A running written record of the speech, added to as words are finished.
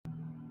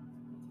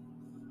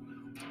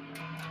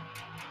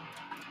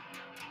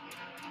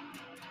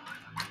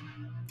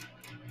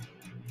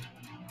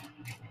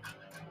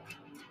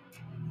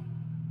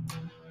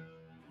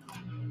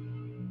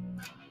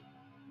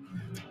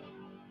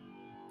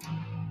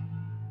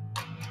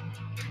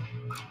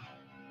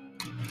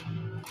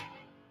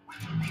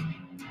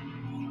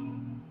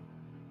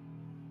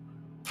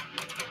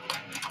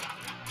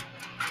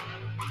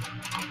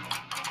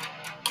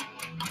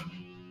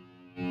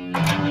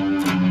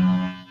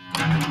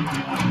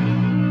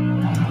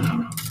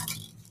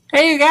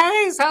Hey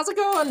guys, how's it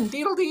going?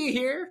 Deedle D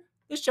here.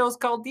 This show's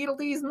called Deedle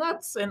D's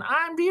Nuts, and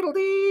I'm Deedle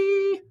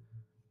D.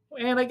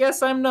 And I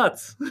guess I'm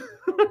nuts.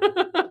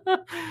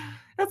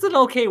 That's an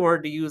okay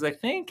word to use, I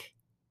think.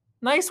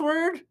 Nice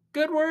word,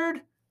 good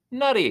word,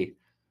 nutty.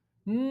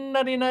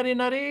 Nutty, nutty,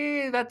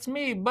 nutty. That's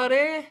me,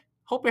 buddy.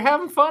 Hope you're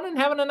having fun and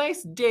having a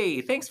nice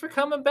day. Thanks for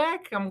coming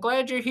back. I'm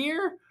glad you're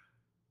here.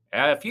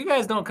 If you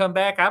guys don't come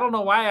back, I don't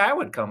know why I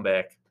would come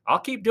back. I'll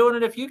keep doing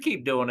it if you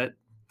keep doing it.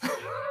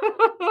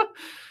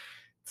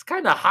 It's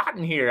kind of hot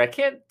in here. I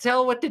can't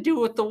tell what to do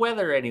with the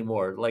weather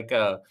anymore. Like,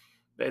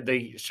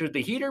 should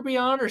the heater be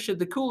on or should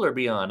the cooler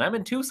be on? I'm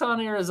in Tucson,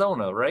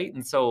 Arizona, right?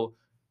 And so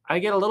I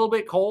get a little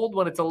bit cold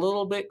when it's a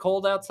little bit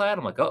cold outside.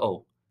 I'm like,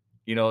 uh-oh,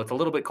 it's a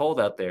little bit cold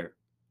out there.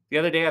 The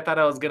other day, I thought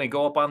I was going to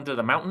go up onto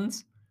the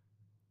mountains,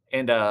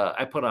 and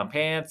I put on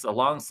pants, a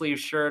long sleeve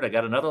shirt. I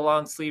got another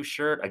long sleeve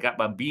shirt. I got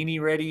my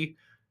beanie ready,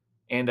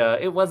 and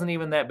it wasn't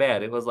even that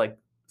bad. It was like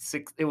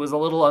it was a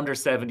little under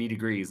 70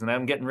 degrees, and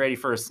I'm getting ready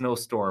for a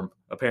snowstorm,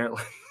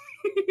 apparently.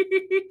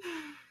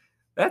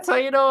 That's how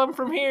you know I'm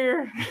from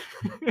here.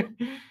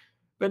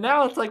 But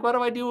now it's like, what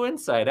do I do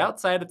inside?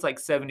 Outside, it's like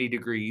 70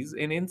 degrees,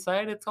 and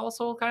inside, it's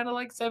also kind of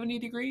like 70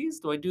 degrees.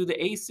 Do I do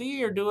the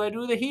AC or do I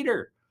do the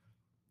heater?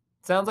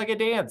 Sounds like a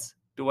dance.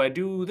 Do I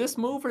do this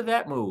move or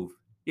that move?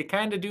 You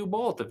kind of do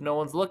both if no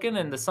one's looking,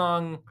 and the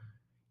song,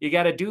 you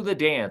got to do the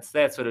dance.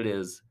 That's what it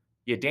is.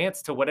 You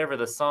dance to whatever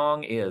the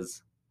song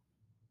is.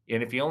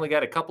 And if you only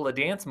got a couple of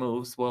dance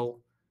moves, well,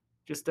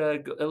 just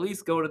at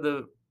least go to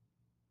the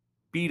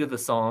beat of the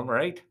song,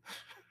 right?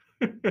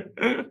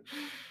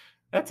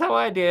 That's how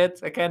I did.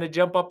 I kind of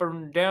jump up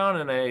and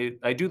down, and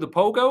I do the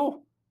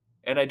pogo,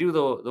 and I do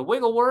the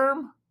wiggle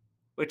worm,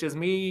 which is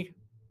me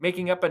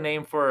making up a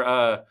name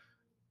for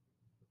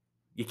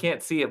you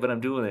can't see it, but I'm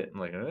doing it. I'm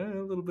like,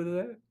 a little bit of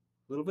that, a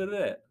little bit of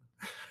that.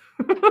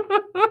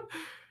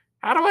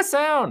 How do I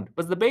sound?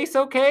 Was the bass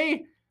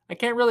okay? I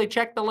can't really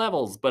check the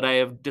levels, but I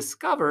have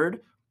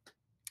discovered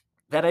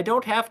that I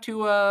don't have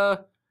to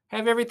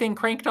have everything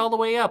cranked all the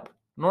way up.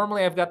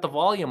 Normally, I've got the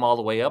volume all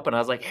the way up, and I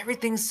was like,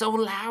 everything's so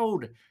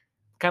loud.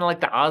 Kind of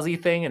like the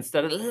Aussie thing.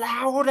 Instead of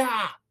louder,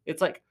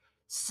 it's like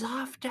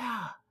softer.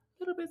 A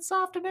little bit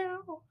softer now.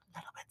 A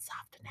little bit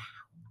softer now.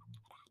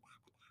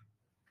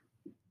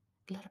 A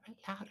little bit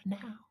louder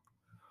now.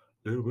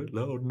 A little bit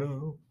louder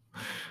now.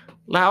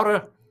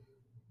 Louder.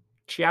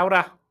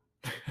 Chowder.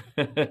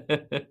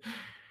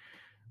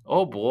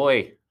 Oh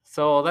boy.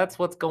 So that's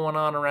what's going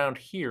on around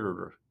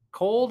here.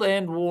 Cold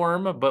and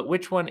warm, but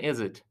which one is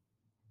it?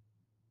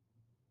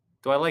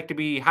 Do I like to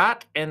be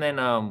hot and then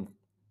no.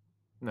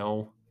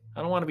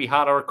 I don't want to be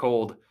hot or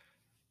cold.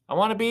 I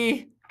want to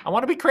be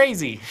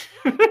crazy.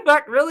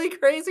 Not really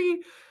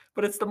crazy,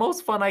 but it's the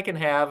most fun I can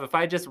have if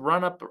I just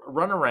run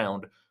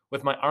around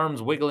with my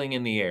arms wiggling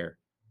in the air.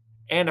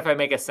 And if I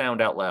make a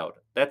sound out loud.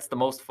 That's the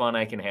most fun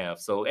I can have.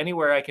 So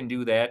anywhere I can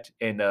do that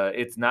and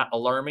it's not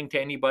alarming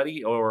to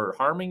anybody or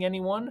harming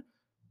anyone,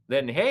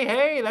 then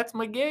hey, that's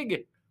my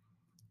gig.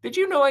 Did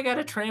you know I got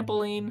a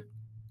trampoline?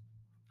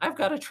 I've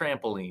got a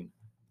trampoline.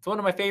 It's one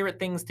of my favorite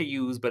things to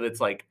use, but it's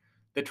like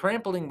the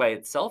trampoline by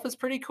itself is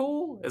pretty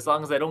cool as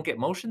long as I don't get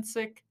motion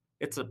sick.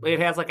 It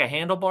has like a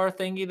handlebar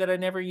thingy that I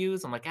never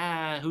use. I'm like,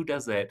 who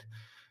does that?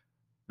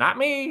 Not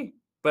me.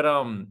 But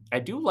I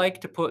do like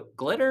to put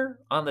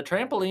glitter on the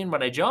trampoline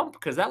when I jump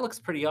because that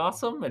looks pretty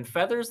awesome, and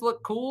feathers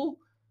look cool.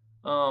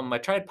 I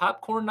tried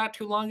popcorn not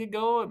too long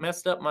ago. It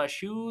messed up my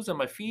shoes and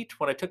my feet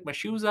when I took my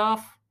shoes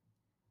off.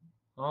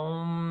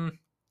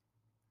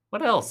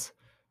 What else?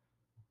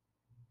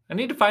 I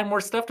need to find more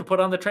stuff to put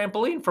on the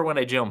trampoline for when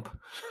I jump.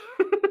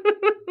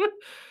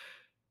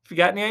 If you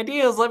got any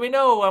ideas, let me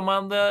know. I'm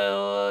on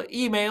the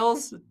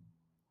emails.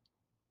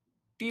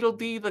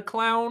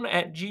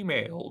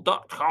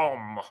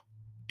 DeedleDtheclown@gmail.com.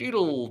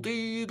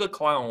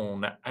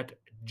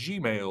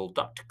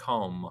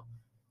 DeedleDtheclown@gmail.com.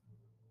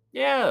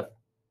 Yeah.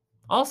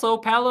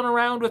 Also,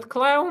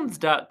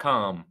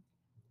 pallingaroundwithclowns.com.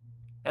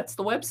 That's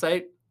the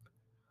website.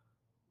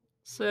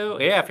 So,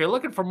 yeah, if you're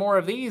looking for more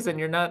of these and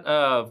you're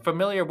not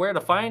familiar where to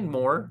find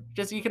more,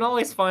 you can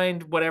always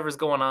find whatever's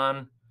going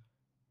on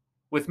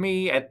with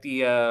me at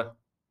the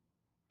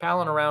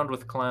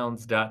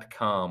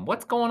pallingaroundwithclowns.com.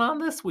 What's going on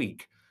this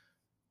week?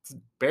 It's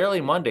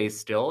barely Monday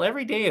still.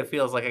 Every day it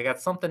feels like I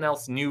got something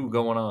else new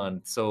going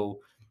on.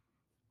 So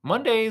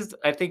Mondays,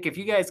 I think if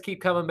you guys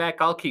keep coming back,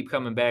 I'll keep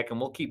coming back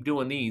and we'll keep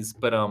doing these.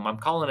 But I'm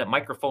calling it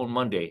Microphone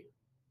Monday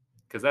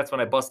because that's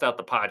when I bust out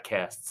the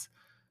podcasts.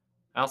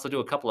 I also do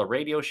a couple of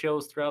radio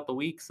shows throughout the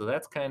week, so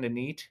that's kind of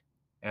neat.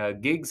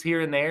 Gigs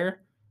here and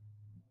there.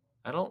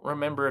 I don't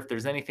remember if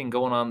there's anything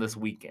going on this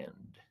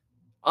weekend.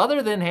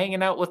 Other than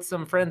hanging out with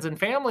some friends and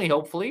family,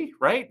 hopefully,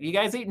 right? You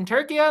guys eating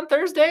turkey on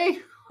Thursday?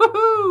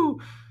 Woohoo!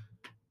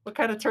 What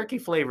kind of turkey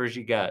flavors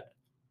you got?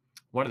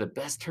 One of the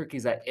best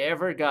turkeys I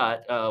ever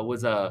got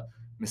was a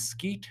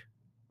mesquite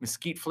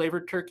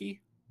flavored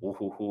turkey.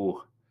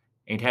 Ooh,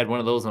 ain't had one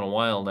of those in a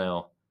while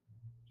now.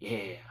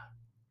 Yeah,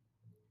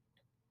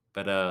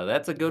 but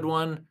that's a good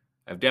one.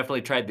 I've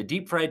definitely tried the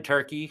deep fried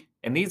turkey,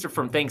 and these are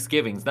from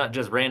Thanksgivings, not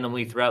just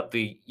randomly throughout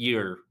the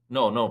year.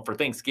 No, no, for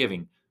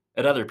Thanksgiving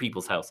at other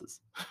people's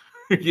houses.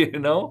 you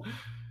know,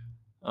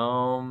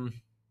 um,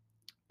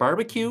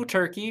 barbecue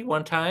turkey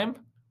one time.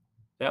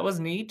 That was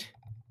neat.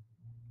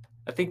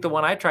 I think the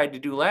one I tried to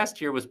do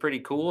last year was pretty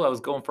cool. I was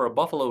going for a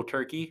buffalo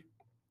turkey.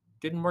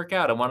 Didn't work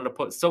out. I wanted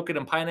to soak it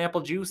in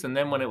pineapple juice, and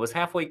then when it was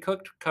halfway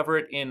cooked, cover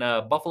it in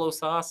buffalo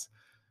sauce.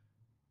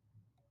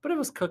 But it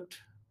was cooked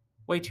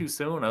way too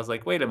soon. I was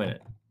like, wait a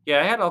minute.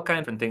 Yeah, I had all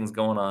kinds of things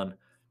going on.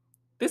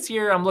 This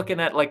year, I'm looking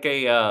at like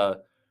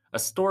a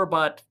store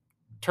bought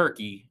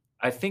turkey.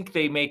 I think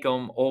they make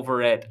them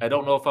over at. I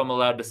don't know if I'm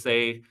allowed to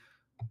say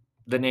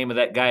the name of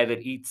that guy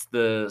that eats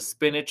the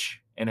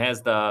spinach and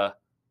has the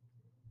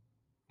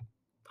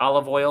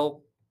olive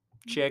oil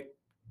chick,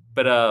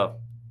 but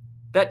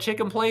that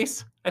chicken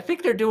place, I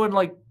think they're doing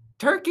like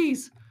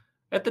turkeys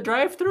at the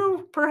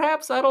drive-through.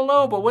 Perhaps I don't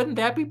know, but wouldn't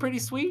that be pretty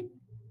sweet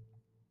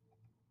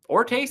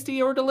or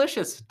tasty or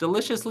delicious?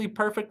 Deliciously,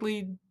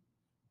 perfectly,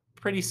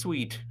 pretty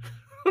sweet.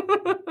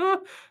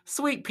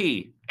 Sweet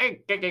pea.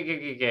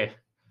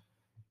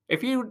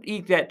 If you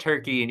eat that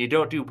turkey and you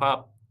don't do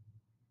pop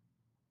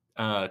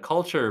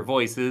culture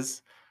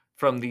voices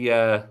from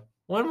the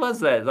when was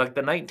that? Like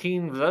the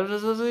 19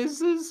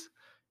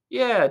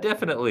 Yeah,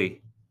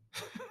 definitely.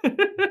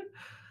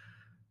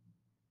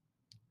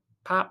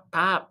 Pop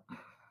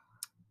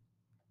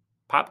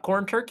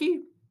popcorn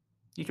turkey?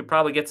 You could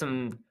probably get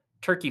some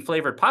turkey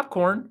flavored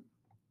popcorn.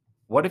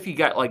 What if you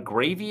got like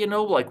gravy,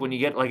 like when you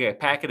get like a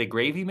packet of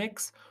gravy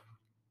mix?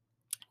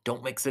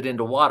 Don't mix it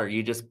into water.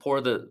 You just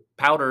pour the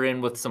powder in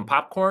with some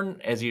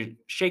popcorn as you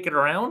shake it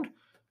around.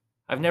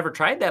 I've never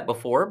tried that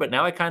before, but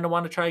now I kind of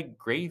want to try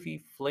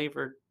gravy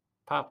flavored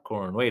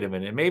popcorn. Wait a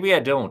minute. Maybe I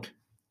don't.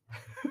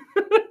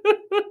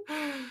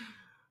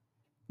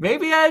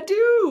 Maybe I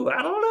do.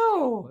 I don't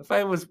know. If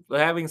I was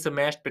having some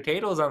mashed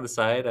potatoes on the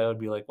side, I would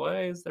be like,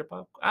 why is there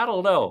popcorn? I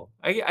don't know.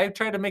 I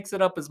try to mix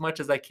it up as much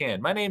as I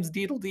can. My name's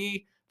Deedle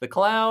D, the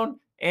clown,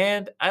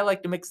 and I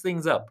like to mix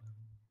things up.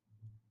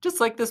 Just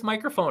like this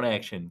microphone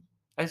action.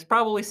 I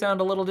probably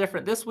sound a little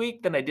different this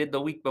week than I did the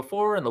week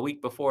before and the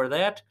week before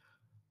that.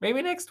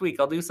 Maybe next week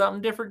I'll do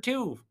something different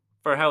too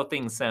for how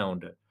things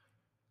sound.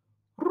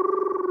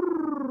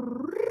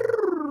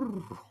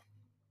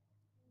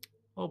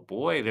 Oh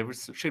boy,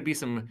 should be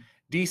some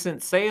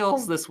decent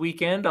sales this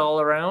weekend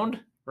all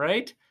around,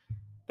 right?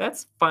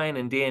 That's fine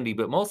and dandy,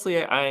 but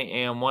mostly I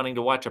am wanting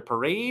to watch a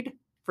parade.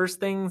 First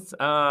things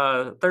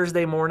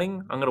Thursday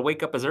morning, I'm going to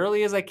wake up as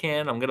early as I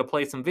can. I'm going to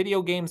play some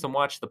video games and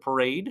watch the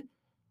parade.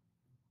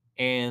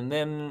 And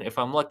then if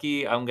I'm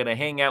lucky, I'm going to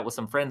hang out with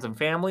some friends and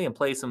family and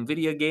play some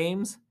video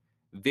games.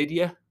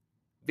 Video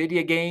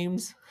video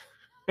games.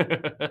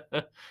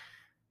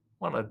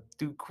 Want to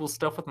do cool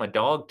stuff with my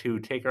dog too.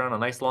 Take her on a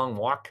nice long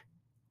walk.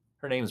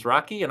 Her name's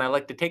Rocky, and I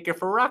like to take her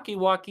for Rocky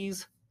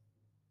walkies.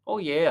 Oh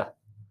yeah,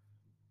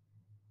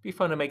 be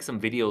fun to make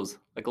some videos,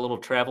 like a little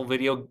travel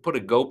video. Put a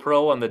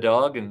GoPro on the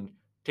dog and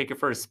take her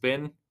for a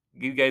spin.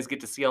 You guys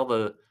get to see all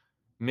the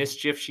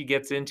mischief she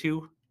gets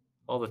into,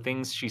 all the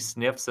things she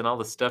sniffs, and all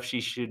the stuff she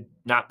should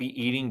not be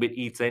eating but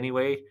eats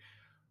anyway.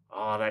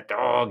 Oh, that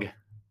dog.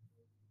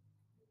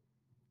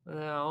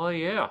 Oh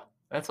yeah,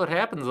 that's what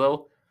happens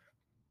though.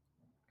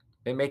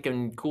 Been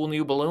making cool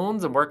new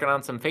balloons and working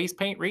on some face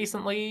paint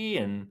recently,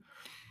 and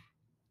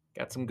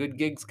got some good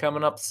gigs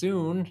coming up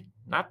soon.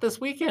 Not this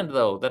weekend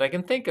though, that I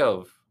can think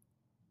of.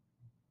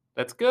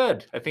 That's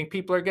good. I think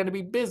people are going to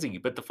be busy,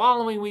 but the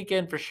following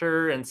weekend for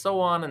sure, and so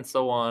on and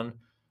so on.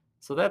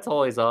 So that's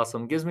always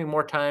awesome. Gives me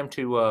more time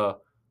to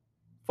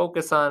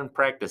focus on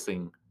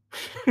practicing.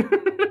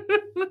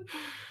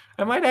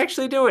 I might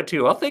actually do it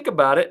too. I'll think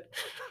about it.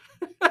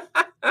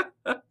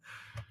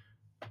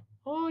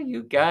 Oh,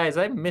 you guys,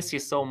 I miss you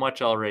so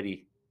much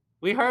already.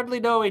 We hardly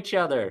know each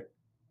other.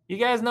 You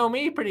guys know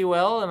me pretty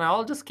well, and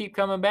I'll just keep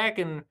coming back,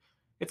 and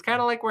it's kind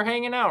of like we're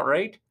hanging out,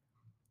 right?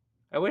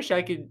 I wish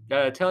I could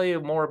tell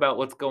you more about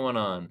what's going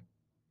on.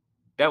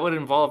 That would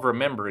involve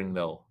remembering,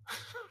 though.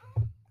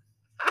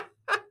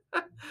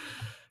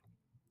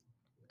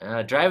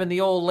 Driving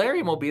the old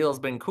Larry Mobile has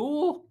been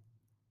cool.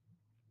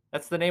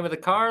 That's the name of the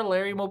car,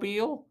 Larry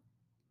Mobile.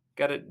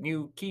 Got a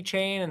new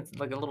keychain and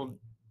like a little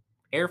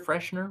air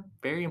freshener.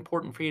 Very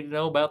important for you to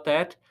know about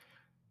that.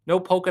 No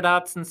polka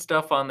dots and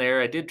stuff on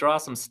there. I did draw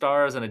some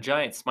stars and a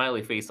giant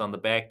smiley face on the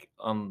back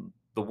on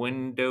the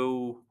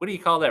window. What do you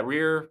call that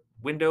rear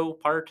window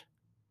part?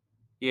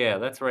 Yeah,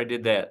 that's where I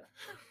did that.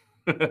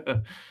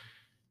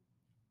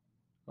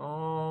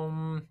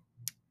 um,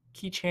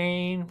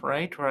 keychain,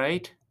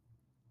 right.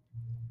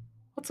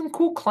 What's some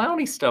cool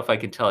clowny stuff I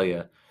can tell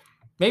you?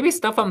 Maybe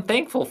stuff I'm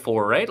thankful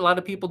for, right? A lot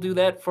of people do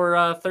that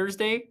for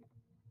Thursday,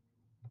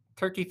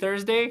 Turkey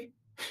Thursday,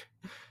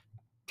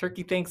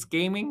 Turkey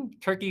Thanksgiving,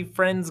 Turkey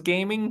Friends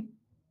Gaming.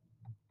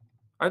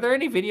 Are there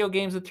any video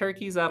games with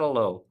turkeys? I don't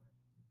know.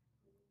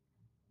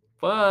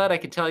 But I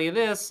can tell you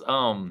this,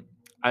 I'm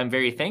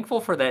very thankful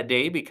for that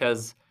day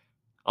because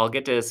I'll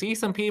get to see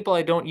some people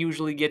I don't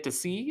usually get to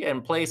see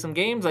and play some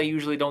games I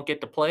usually don't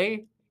get to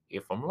play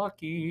if I'm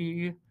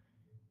lucky.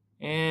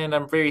 And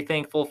I'm very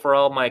thankful for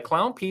all my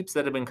clown peeps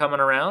that have been coming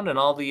around and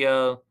all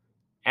the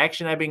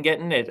action I've been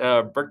getting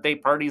at birthday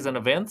parties and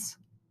events.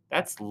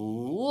 That's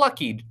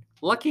lucky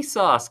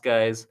sauce,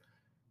 guys.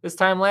 This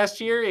time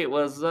last year, it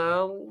was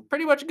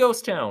pretty much a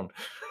ghost town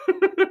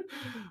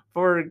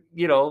for,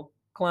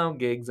 clown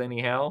gigs,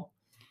 anyhow.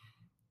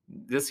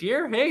 This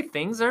year, hey,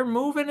 things are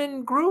moving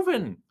and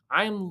grooving.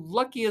 I'm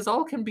lucky as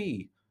all can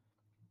be.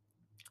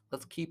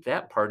 Let's keep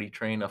that party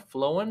train a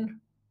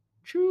flowing.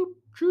 Choop,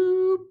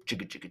 choop,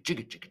 chicka, chicka,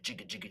 chicka, chicka,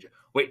 chicka, chicka.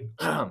 Wait.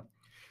 Dun,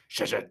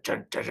 dun,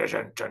 dun, dun, dun,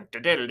 dun, dun,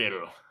 dun, dun,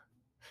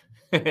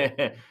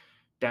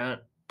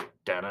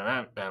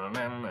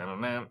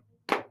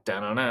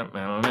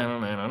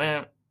 dun,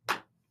 dun.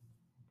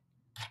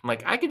 I'm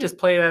like, I could just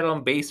play that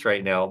on bass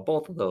right now.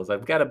 Both of those.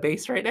 I've got a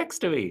bass right next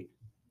to me.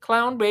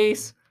 Clown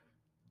bass.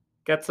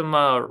 Got some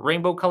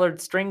rainbow colored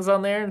strings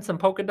on there and some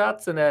polka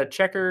dots and a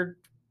checkered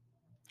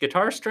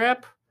guitar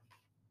strap.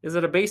 Is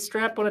it a bass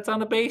strap when it's on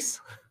the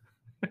bass?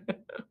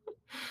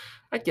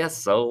 I guess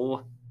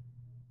so.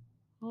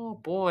 Oh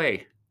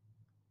boy.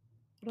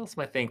 What else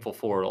am I thankful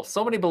for?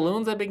 So many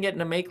balloons I've been getting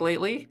to make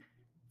lately.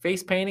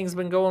 Face painting's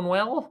been going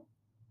well.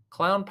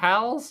 Clown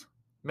pals,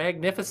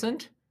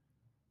 magnificent.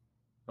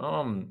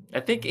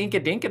 I think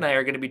Inka Dink and I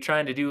are going to be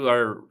trying to do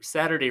our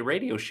Saturday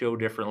radio show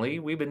differently.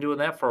 We've been doing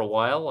that for a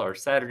while. Our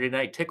Saturday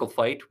night tickle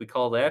fight, we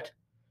call that.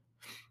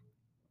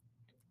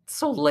 It's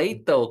so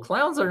late though.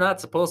 Clowns are not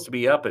supposed to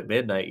be up at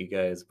midnight, you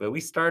guys. But we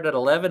start at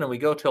 11 and we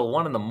go till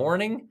 1 in the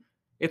morning.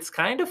 It's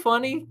kind of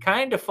funny,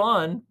 kind of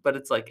fun, but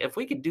it's like if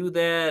we could do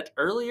that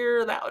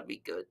earlier, that would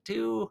be good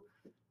too.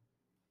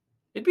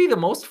 It'd be the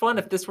most fun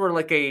if this were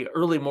like a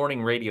early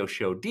morning radio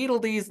show. Deedle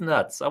Dee's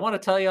nuts. I want to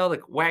tell you all the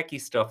wacky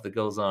stuff that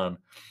goes on.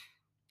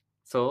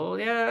 So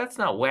yeah, that's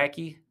not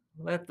wacky.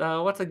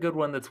 What's a good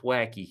one that's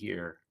wacky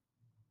here?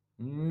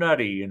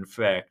 Nutty, in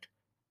fact.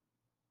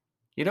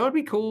 You know what'd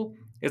be cool?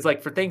 Is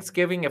like for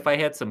Thanksgiving, if I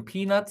had some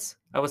peanuts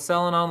I was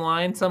selling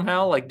online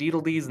somehow, like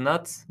Deedle Dee's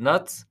nuts,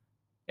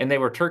 and they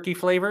were turkey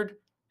flavored,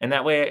 and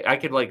that way I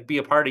could like be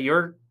a part of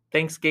your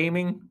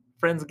Thanksgiving,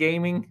 friends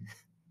gaming.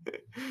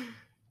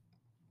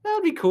 That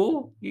would be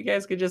cool. You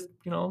guys could just,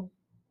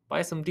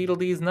 buy some Deedle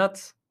Dee's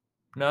nuts.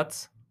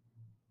 Because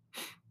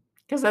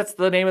that's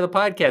the name of the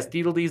podcast,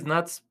 Deedle Dee's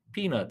Nuts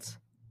Peanuts.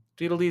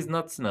 Deedle Dee's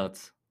Nuts.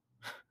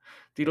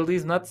 Deedle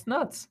Dee's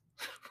Nuts.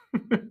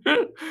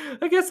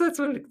 I guess that's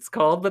what it's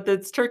called, but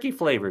it's turkey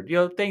flavored.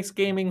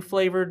 Thanksgiving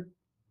flavored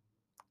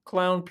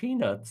clown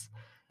peanuts.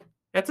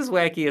 That's as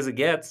wacky as it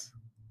gets.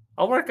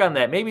 I'll work on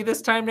that. Maybe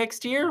this time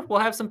next year we'll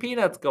have some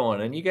peanuts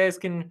going, and you guys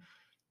can,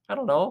 I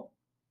don't know,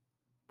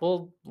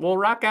 we'll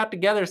rock out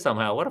together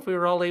somehow. What if we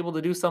were all able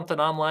to do something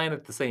online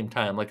at the same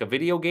time, like a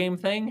video game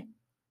thing?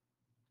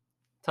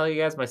 Tell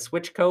you guys my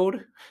Switch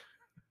code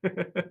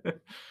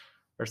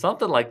or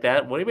something like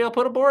that. Maybe I'll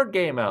put a board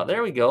game out.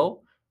 There we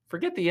go.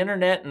 Forget the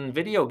internet and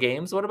video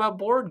games. What about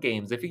board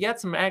games? If you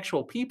got some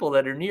actual people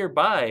that are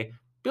nearby,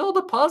 build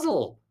a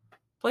puzzle.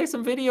 Play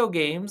some video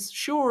games,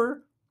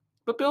 sure,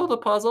 but build a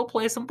puzzle,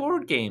 play some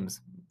board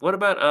games. What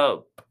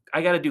about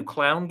I got to do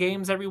clown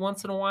games every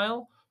once in a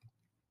while?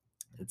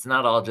 It's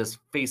not all just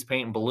face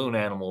paint and balloon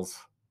animals,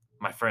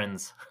 my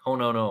friends. Oh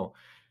no.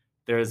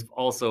 There's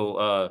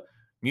also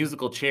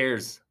musical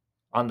chairs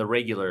on the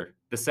regular,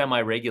 the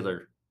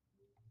semi-regular,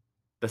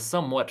 the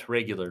somewhat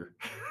regular.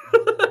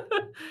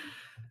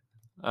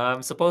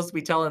 I'm supposed to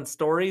be telling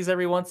stories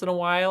every once in a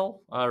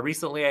while.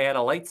 Recently, I had a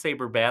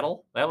lightsaber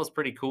battle. That was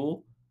pretty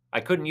cool. I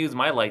couldn't use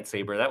my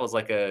lightsaber. That was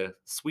like a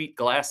sweet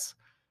glass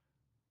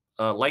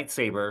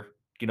lightsaber,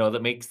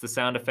 that makes the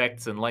sound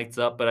effects and lights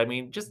up. But I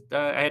mean, just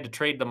I had to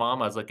trade them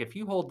on. I was like, if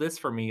you hold this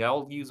for me,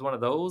 I'll use one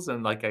of those,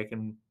 and like I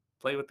can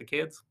play with the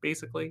kids,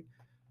 basically.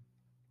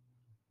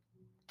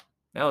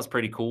 That was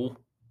pretty cool.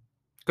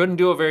 Couldn't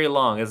do it very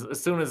long.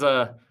 As soon as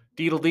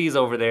Deedle D's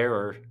over there,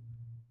 or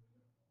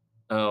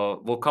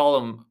we'll call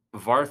him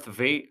Varth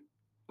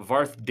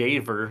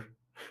Daver,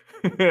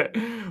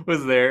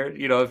 was there.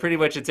 Pretty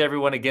much it's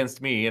everyone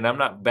against me, and I'm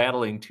not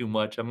battling too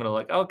much. I'm gonna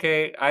like,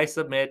 okay, I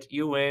submit,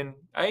 you win,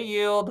 I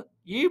yield.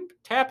 Yeep,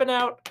 tapping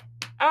out.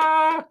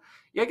 Ah,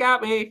 you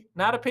got me.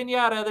 Not a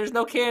pinata. There's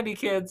no candy,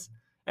 kids.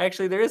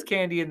 Actually, there is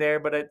candy in there,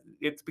 but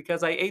it's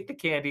because I ate the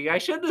candy. I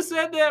shouldn't have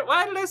said that.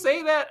 Why did I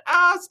say that?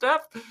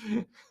 Stuff.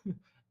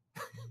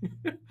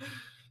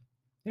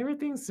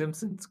 Everything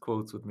Simpsons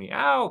quotes with me.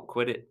 Ow,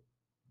 quit it.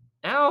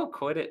 Ow,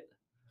 quit it.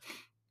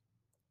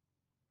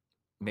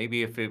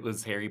 Maybe if it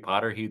was Harry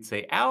Potter, he'd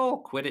say,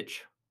 ow, Quidditch.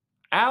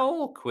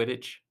 Ow,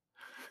 Quidditch.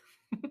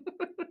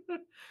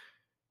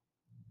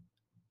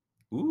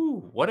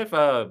 Ooh, what if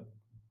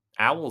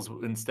owls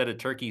instead of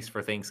turkeys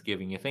for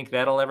Thanksgiving. You think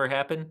that'll ever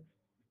happen?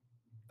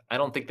 I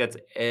don't think that's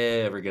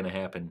ever gonna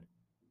happen.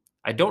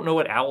 I don't know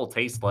what owl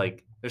tastes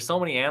like. There's so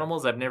many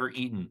animals I've never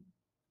eaten.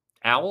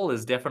 Owl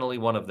is definitely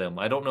one of them.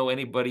 I don't know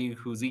anybody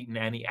who's eaten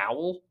any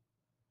owl.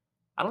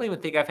 I don't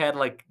even think I've had,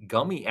 like,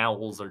 gummy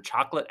owls or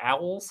chocolate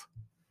owls.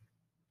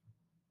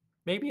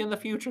 Maybe in the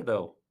future,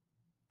 though.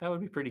 That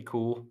would be pretty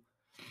cool.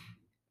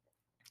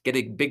 Get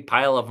a big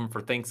pile of them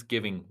for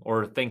Thanksgiving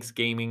or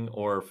Thanksgaming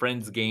or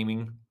Friends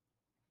gaming.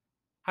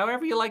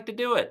 However you like to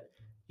do it.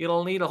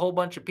 You'll need a whole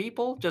bunch of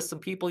people, just some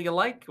people you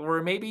like,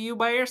 or maybe you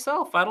by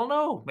yourself. I don't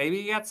know. Maybe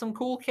you got some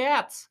cool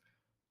cats.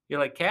 You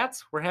like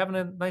cats? We're having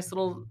a nice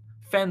little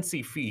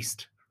fancy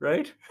feast,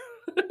 right?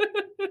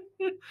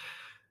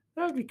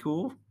 That'd be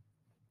cool.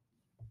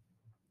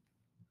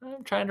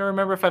 I'm trying to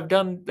remember if I've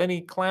done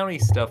any clowny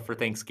stuff for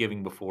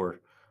Thanksgiving before.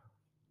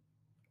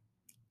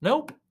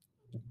 Nope,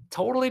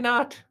 totally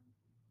not.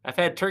 I've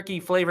had turkey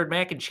flavored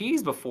mac and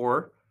cheese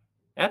before.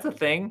 That's a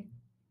thing.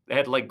 They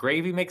had like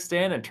gravy mixed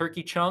in and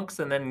turkey chunks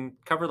and then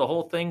cover the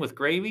whole thing with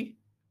gravy.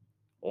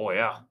 Oh,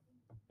 yeah.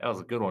 That was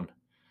a good one.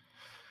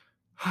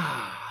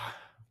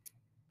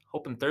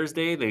 Hoping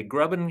Thursday the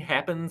grubbin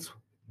happens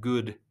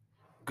good.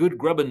 Good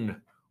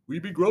grubbin. We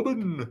be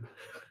grubbin.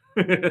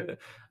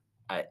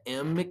 I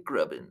am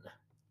McGrubbin.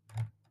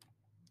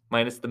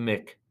 Minus the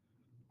Mick.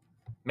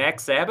 Mac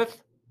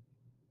Sabbath?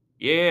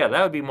 Yeah,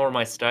 that would be more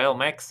my style.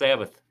 Mac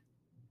Sabbath.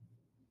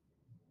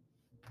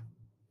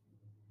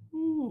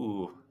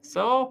 Ooh.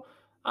 So,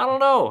 I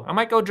don't know. I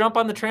might go jump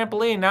on the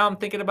trampoline. Now I'm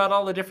thinking about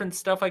all the different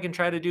stuff I can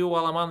try to do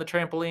while I'm on the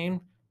trampoline,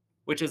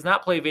 which is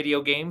not play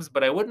video games,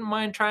 but I wouldn't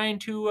mind trying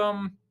to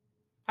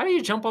how do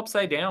you jump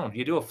upside down?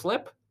 You do a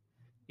flip?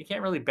 You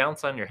can't really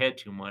bounce on your head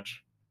too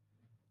much.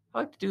 I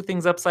like to do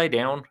things upside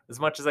down as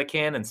much as I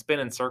can and spin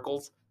in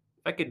circles.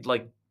 If I could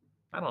like,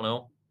 I don't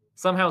know,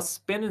 somehow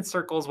spin in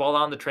circles while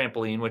on the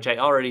trampoline, which I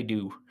already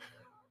do.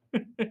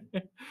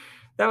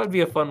 That would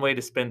be a fun way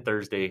to spend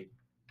Thursday.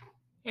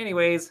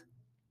 Anyways,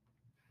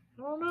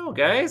 I don't know,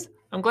 guys.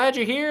 I'm glad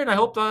you're here, and I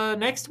hope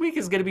next week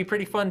is going to be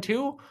pretty fun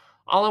too.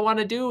 All I want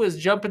to do is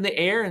jump in the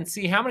air and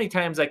see how many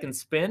times I can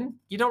spin.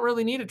 You don't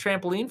really need a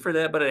trampoline for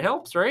that, but it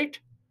helps, right?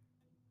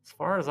 As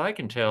far as I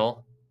can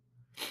tell.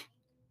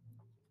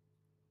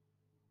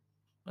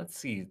 Let's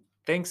see.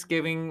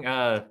 Thanksgiving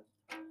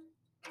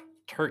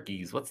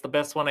turkeys. What's the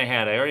best one I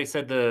had? I already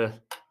said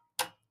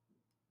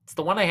it's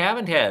the one I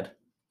haven't had.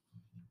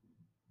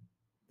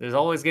 There's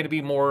always going to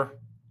be more,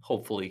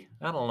 hopefully.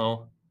 I don't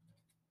know.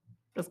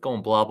 Just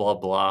going blah, blah,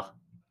 blah.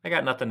 I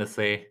got nothing to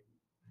say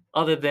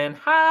other than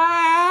hi.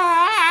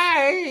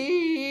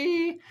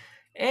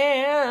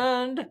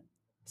 And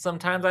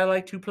sometimes I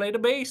like to play the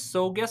bass.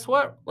 So guess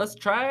what? Let's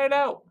try it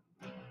out.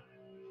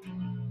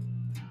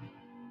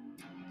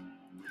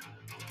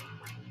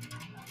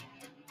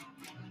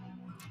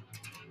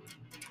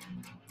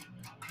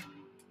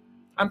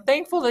 I'm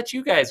thankful that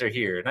you guys are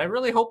here, and I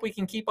really hope we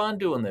can keep on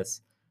doing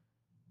this.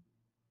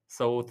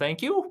 So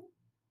thank you.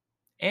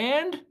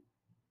 And,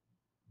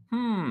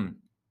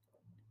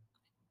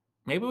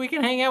 maybe we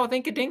can hang out with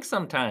Inkadink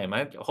sometime.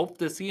 I hope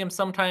to see him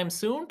sometime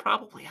soon,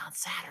 probably on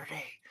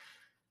Saturday.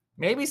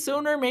 Maybe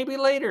sooner, maybe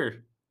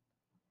later.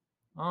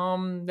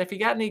 If you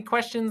got any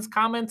questions,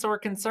 comments, or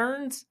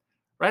concerns,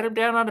 write them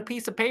down on a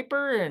piece of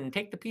paper and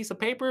take the piece of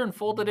paper and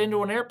fold it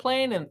into an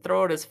airplane and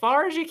throw it as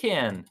far as you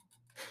can.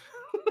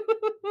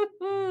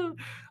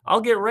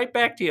 I'll get right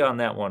back to you on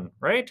that one,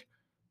 right?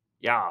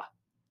 Yeah.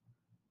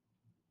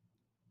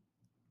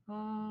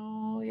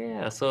 Oh,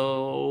 yeah.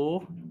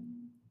 So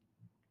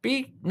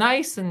be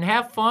nice and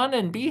have fun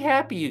and be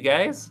happy, you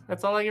guys.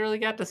 That's all I really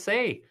got to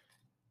say.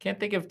 Can't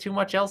think of too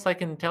much else I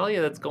can tell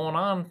you that's going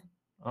on.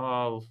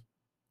 All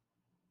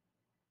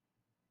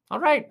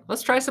right,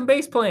 let's try some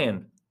bass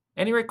playing.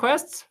 Any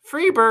requests?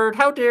 Freebird,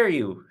 how dare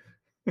you?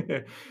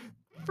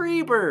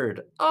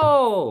 Freebird.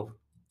 Oh,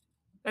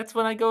 that's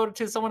when I go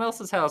to someone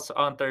else's house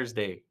on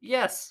Thursday.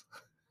 Yes.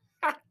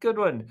 Good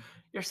one.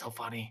 You're so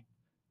funny.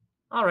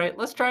 All right,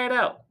 let's try it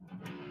out.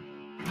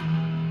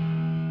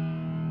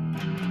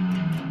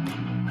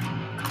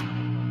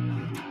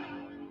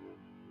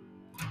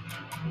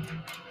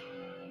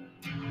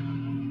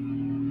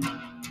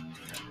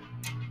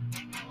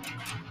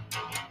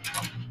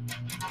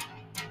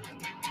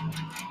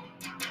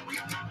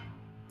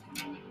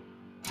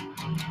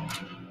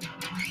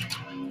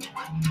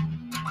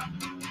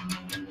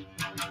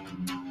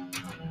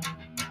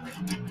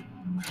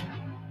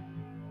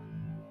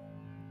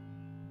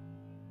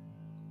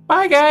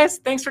 Bye, guys.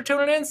 Thanks for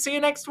tuning in. See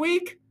you next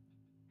week.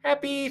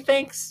 Happy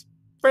Thanks,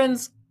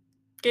 Friends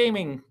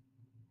Gaming.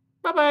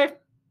 Bye bye.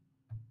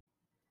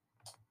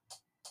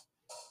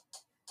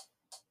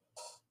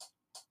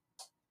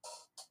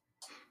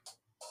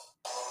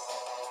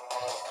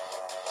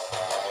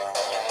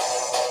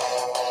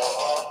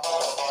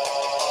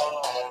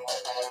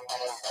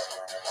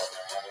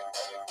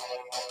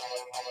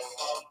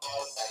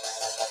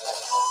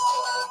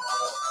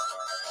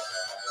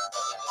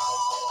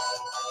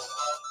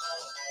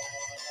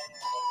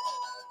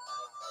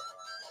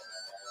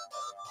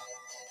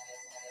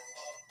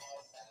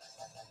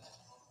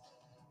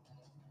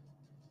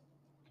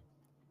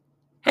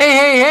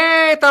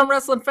 Hey, Thumb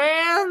Wrestling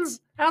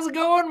fans! How's it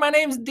going? My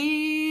name's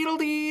Deedle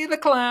Dee the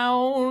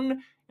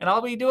Clown, and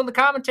I'll be doing the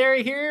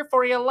commentary here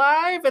for you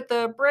live at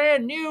the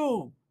brand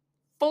new,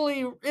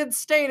 fully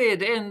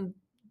instated, and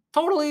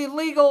totally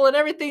legal and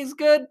everything's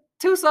good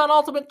Tucson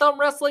Ultimate Thumb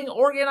Wrestling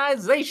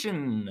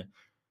Organization.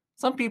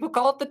 Some people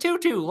call it the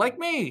Tutu, like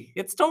me.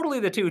 It's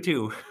totally the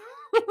Tutu.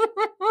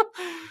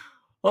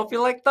 Hope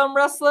you like thumb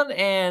wrestling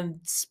and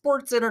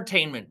sports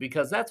entertainment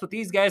because that's what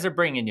these guys are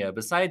bringing you,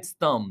 besides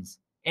thumbs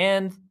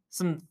and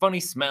some funny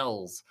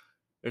smells.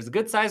 There's a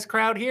good sized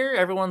crowd here.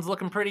 Everyone's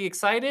looking pretty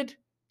excited.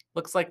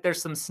 Looks like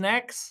there's some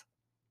snacks.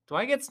 Do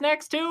I get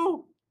snacks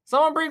too?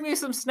 Someone bring me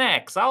some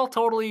snacks. I'll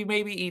totally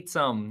maybe eat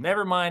some.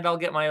 Never mind, I'll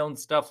get my own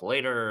stuff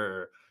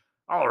later.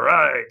 All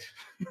right.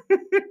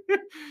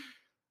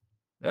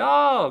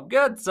 Oh,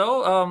 good.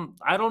 So,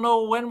 I don't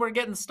know when we're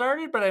getting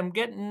started, but I'm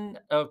getting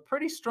a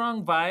pretty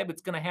strong vibe.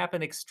 It's going to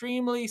happen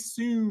extremely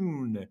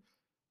soon.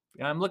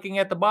 I'm looking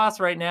at the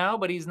boss right now,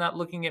 but he's not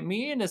looking at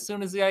me. And as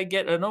soon as I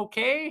get an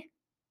okay,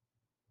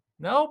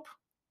 nope.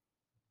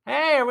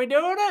 Hey, are we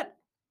doing it?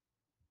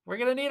 We're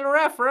going to need a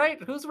ref,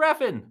 right? Who's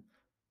reffing?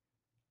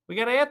 We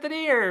got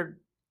Anthony or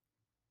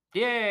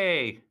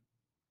yay.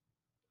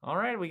 All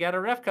right, we got a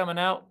ref coming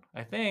out,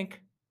 I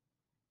think.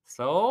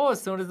 So,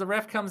 as soon as the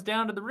ref comes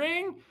down to the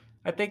ring,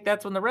 I think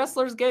that's when the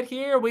wrestlers get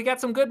here. We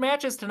got some good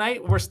matches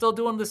tonight. We're still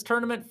doing this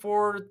tournament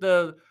for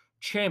the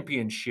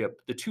championship,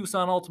 the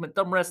Tucson Ultimate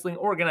Thumb Wrestling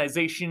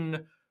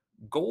Organization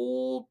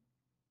Gold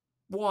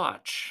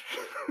Watch.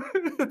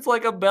 It's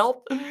like a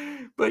belt,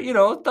 but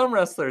thumb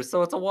wrestlers,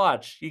 so it's a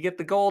watch. You get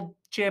the gold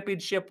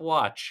championship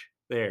watch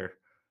there.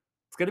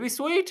 It's gonna be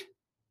sweet.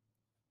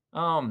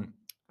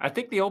 I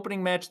think the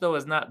opening match though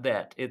is not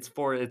that. It's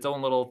for its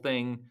own little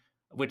thing,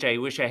 which I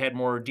wish I had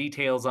more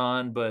details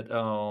on, but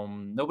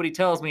nobody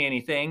tells me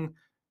anything.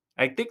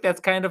 I think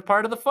that's kind of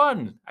part of the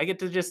fun. I get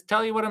to just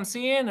tell you what I'm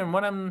seeing and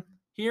what I'm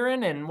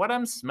hearing and what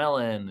I'm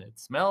smelling. It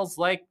smells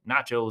like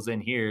nachos in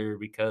here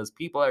because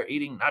people are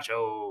eating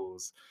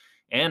nachos.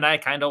 And I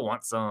kind of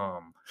want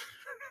some.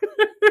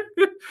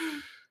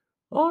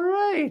 All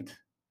right.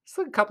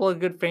 There's a couple of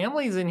good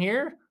families in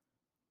here.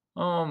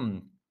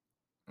 Um,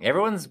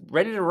 Everyone's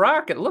ready to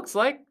rock, it looks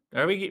like.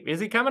 Is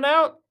he coming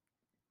out?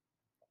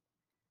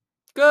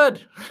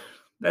 Good.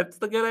 That's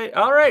the good.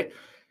 All right.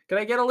 Can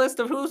I get a list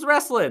of who's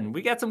wrestling?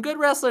 We got some good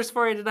wrestlers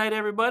for you tonight,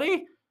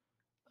 everybody.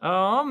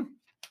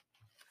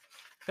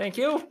 Thank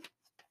you.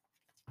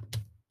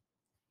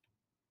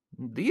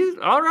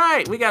 All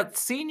right. We got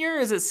senior.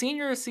 Is it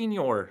senior or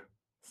senior?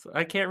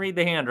 I can't read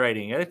the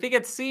handwriting. I think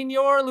it's Senior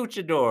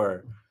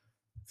Luchador.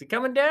 Is he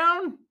coming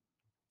down?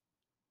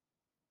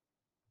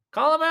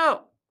 Call him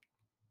out.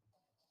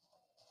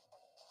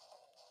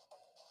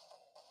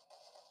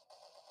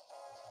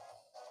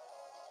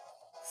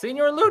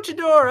 Senior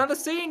Luchador on the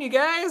scene, you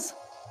guys.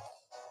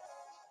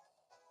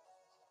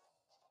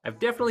 I've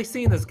definitely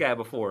seen this guy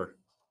before.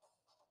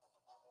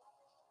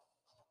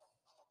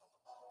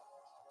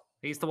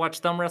 I used to watch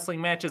thumb wrestling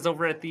matches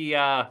over at the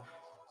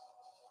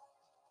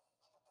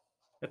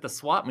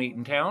swap meet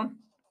in town.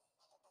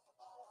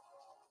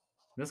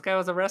 This guy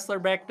was a wrestler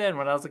back then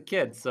when I was a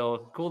kid,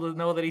 so cool to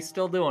know that he's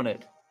still doing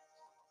it.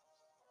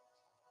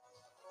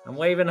 I'm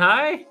waving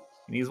hi,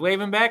 and he's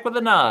waving back with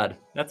a nod.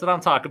 That's what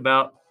I'm talking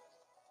about.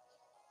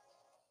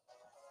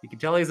 You can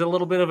tell he's a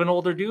little bit of an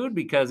older dude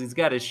because he's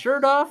got his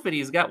shirt off and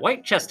he's got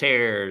white chest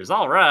hairs.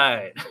 All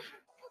right.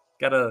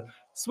 Got a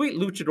sweet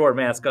luchador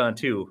mask on,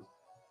 too.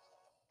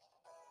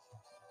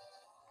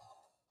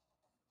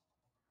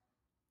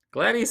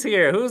 Glad he's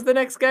here. Who's the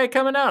next guy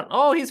coming out?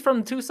 Oh, he's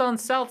from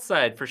Tucson's South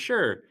Side for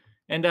sure.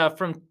 And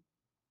from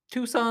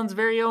Tucson's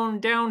very own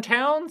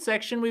downtown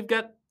section, we've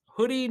got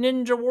Hoodie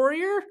Ninja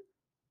Warrior.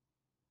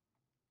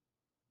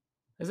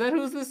 Is that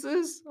who this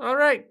is? All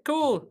right,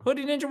 cool.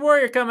 Hoodie Ninja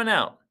Warrior coming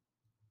out.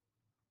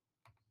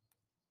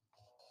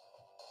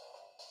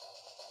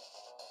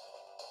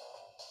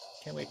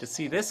 Can't wait to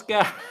see this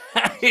guy.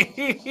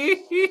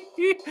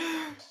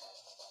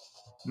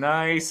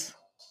 Nice.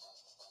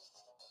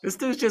 This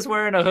dude's just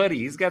wearing a hoodie.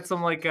 He's got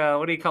some what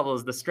do you call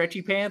those? The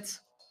stretchy pants?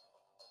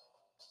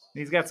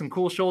 He's got some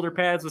cool shoulder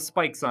pads with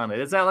spikes on it.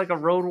 Is that like a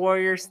Road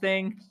Warriors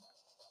thing?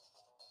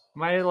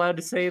 Am I allowed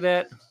to say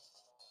that?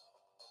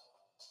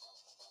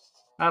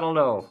 I don't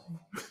know.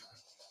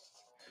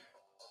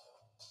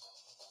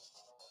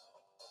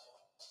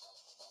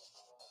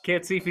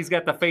 Can't see if he's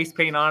got the face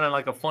paint on and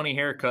like a funny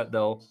haircut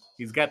though.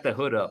 He's got the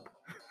hood up.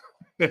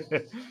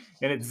 And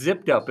it's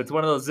zipped up. It's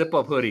one of those zip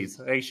up hoodies.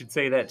 I should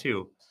say that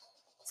too.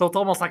 So it's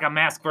almost like a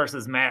mask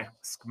versus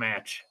mask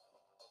match.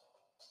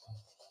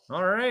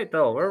 All right,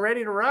 though. We're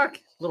ready to rock.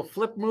 Little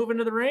flip move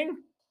into the ring.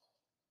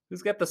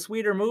 Who's got the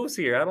sweeter moves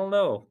here? I don't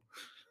know.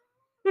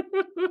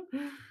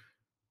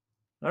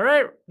 All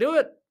right, do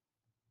it.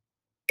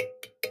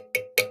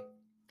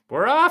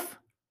 We're off.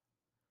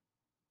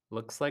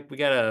 Looks like we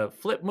got a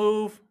flip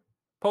move.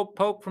 Poke,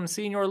 poke from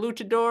Senior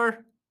Luchador.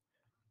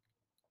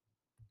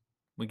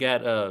 We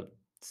got a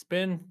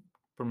spin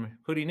from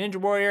Hoodie Ninja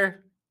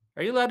Warrior.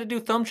 Are you allowed to do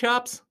thumb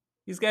chops?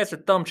 These guys are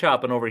thumb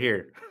chopping over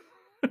here.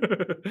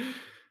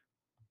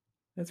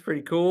 That's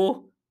pretty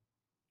cool.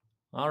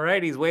 All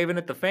right, he's waving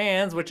at the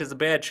fans, which is a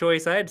bad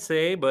choice, I'd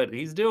say, but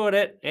he's doing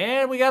it.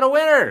 And we got a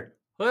winner.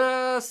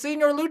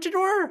 Senior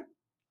Luchador?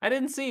 I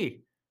didn't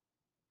see.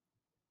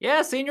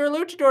 Yeah, Senior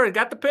Luchador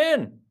got the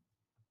pin.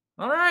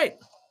 All right.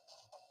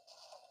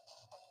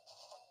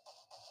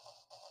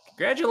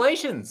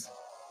 Congratulations.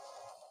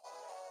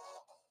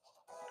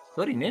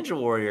 Bloody Ninja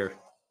Warrior.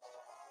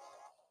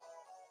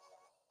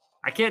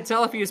 I can't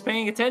tell if he was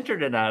paying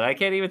attention or not. I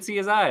can't even see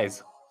his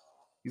eyes.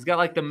 He's got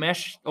like the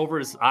mesh over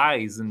his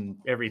eyes and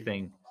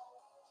everything.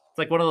 It's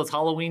like one of those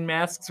Halloween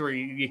masks where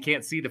you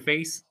can't see the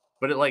face,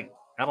 but it like,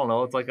 I don't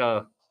know, it's like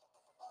a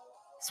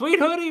sweet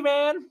hoodie,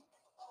 man.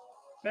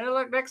 Better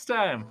luck next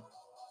time.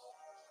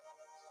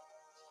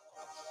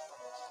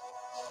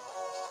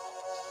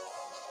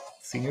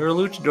 Senior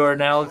Luchador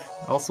now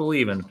also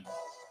leaving.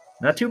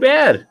 Not too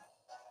bad.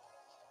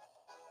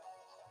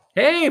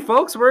 Hey,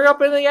 folks, we're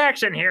up in the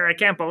action here. I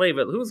can't believe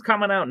it. Who's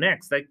coming out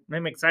next?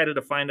 I'm excited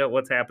to find out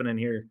what's happening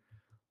here.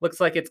 Looks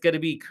like it's going to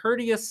be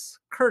Courteous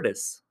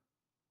Curtis.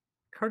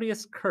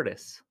 Courteous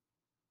Curtis.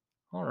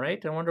 All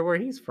right, I wonder where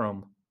he's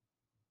from.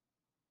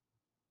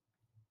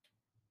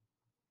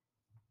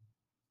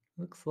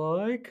 Looks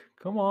like,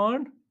 come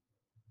on.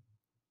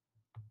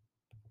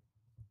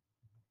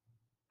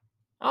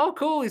 Oh,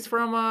 cool. He's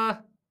from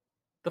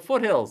the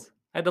Foothills.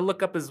 I had to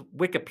look up his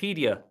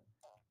Wikipedia.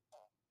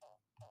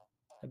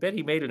 I bet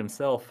he made it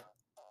himself.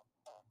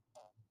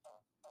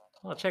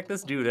 Oh, check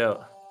this dude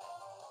out.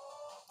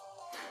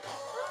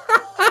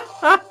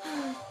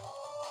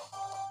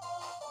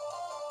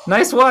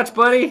 Nice watch,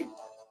 buddy. He's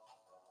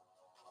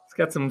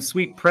got some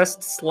sweet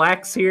pressed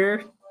slacks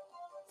here.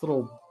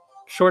 Little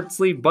short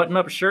sleeve button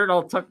up shirt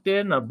all tucked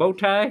in, a bow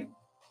tie.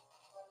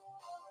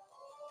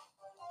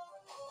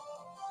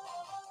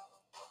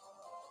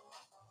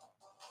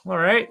 All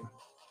right.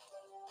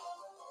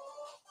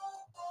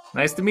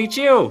 Nice to meet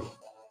you.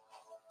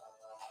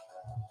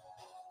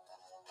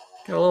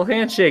 Got a little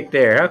handshake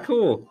there. How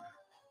cool.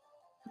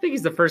 I think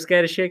he's the first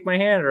guy to shake my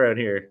hand around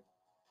here.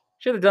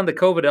 Should have done the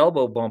COVID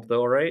elbow bump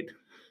though, right?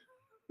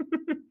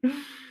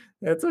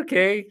 That's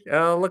okay.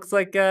 Looks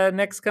like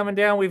next coming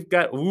down, we've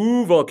got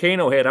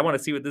Volcano Head. I want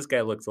to see what this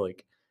guy looks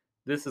like.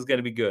 This is going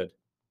to be good.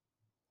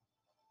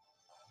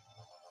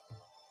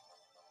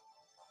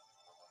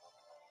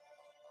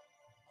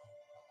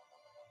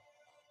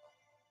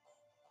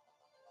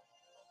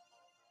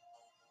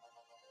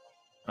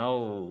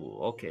 Oh,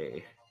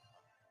 okay.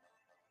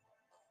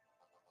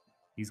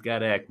 He's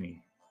got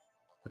acne.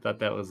 I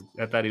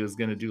thought he was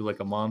going to do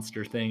like a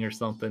monster thing or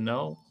something.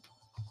 No.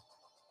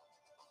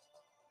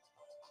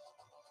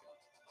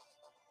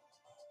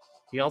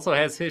 He also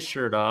has his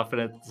shirt off,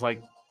 and it's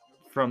like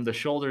from the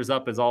shoulders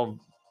up is all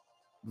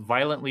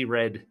violently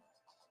red.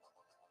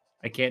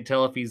 I can't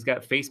tell if he's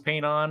got face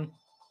paint on,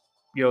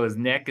 his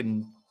neck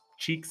and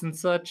cheeks and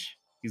such.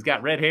 He's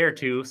got red hair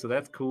too, so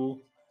that's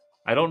cool.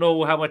 I don't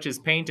know how much is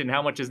paint and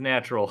how much is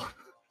natural.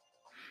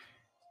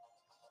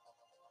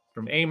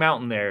 From A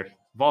Mountain there,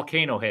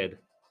 Volcano Head.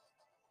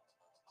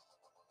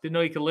 Didn't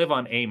know you could live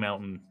on A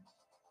Mountain.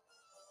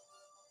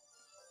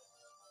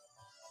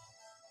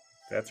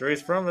 That's where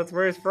he's from. That's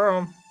where he's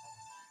from.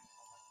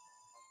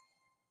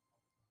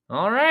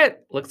 All right.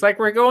 Looks like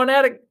we're going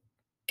at it.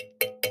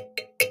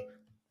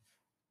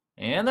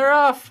 And they're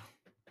off.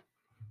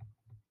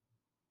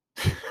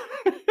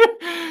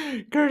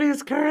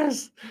 Courteous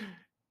Curtis.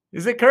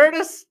 Is it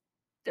Curtis?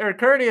 Or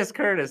Courteous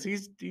Curtis?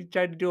 He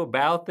tried to do a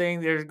bow thing.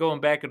 They're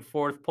going back and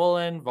forth,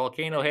 pulling.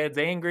 Volcano Head's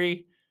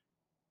angry.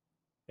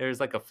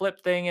 There's like a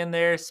flip thing in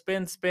there.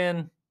 Spin,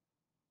 spin.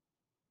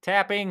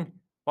 Tapping.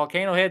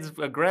 Volcano Head's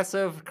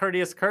aggressive.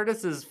 Courteous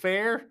Curtis is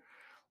fair.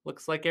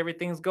 Looks like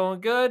everything's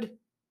going good.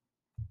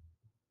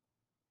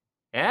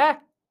 Yeah.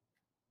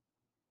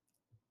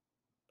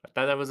 I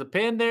thought that was a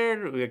pin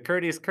there.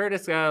 Courteous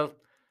Curtis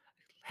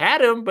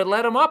had him, but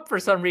let him up for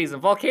some reason.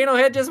 Volcano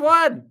Head just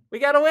won. We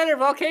got a winner,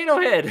 Volcano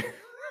Head.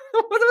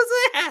 What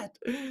was that?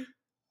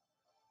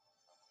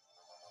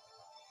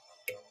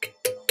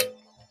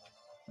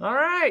 All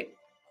right.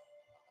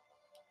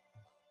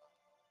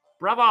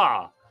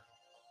 Bravo.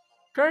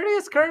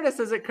 Courteous Curtis.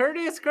 Is it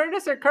Courteous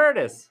Curtis or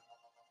Curtis?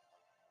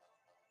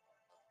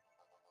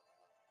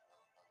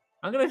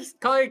 I'm going to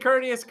call you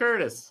Courteous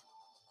Curtis.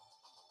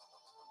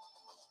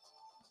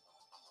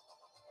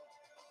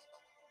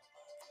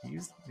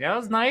 That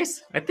was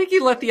nice. I think he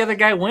let the other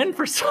guy win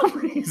for some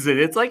reason.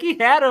 It's like he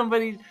had him,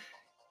 but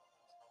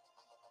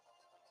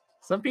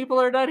some people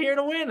are not here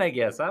to win, I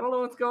guess. I don't know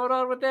what's going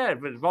on with that.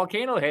 But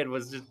Volcano Head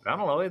was just, I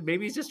don't know,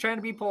 maybe he's just trying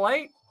to be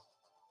polite.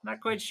 Not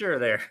quite sure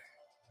there.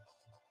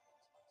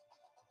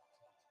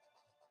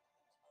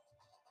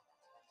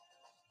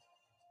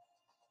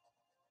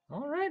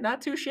 All right,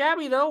 not too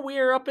shabby though. We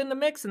are up in the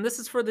mix, and this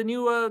is for the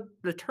new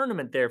the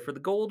tournament there for the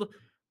gold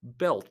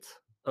belt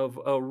of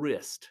a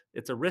wrist.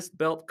 It's a wrist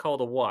belt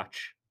called a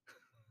watch.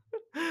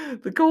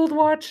 The gold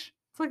watch.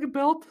 It's like a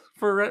belt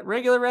for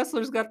regular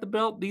wrestlers. Got the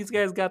belt. These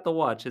guys got the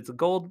watch. It's a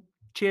gold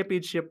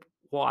championship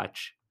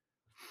watch.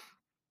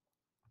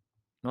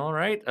 All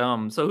right.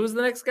 So who's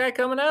the next guy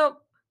coming out?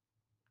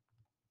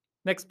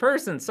 Next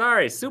person,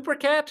 sorry, Super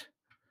Cat?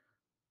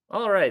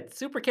 All right,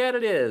 Super Cat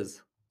it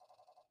is.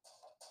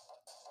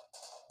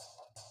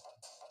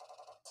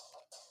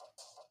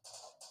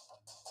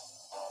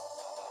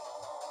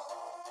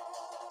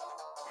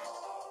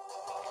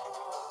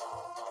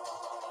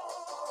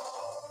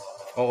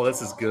 Oh,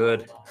 this is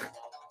good.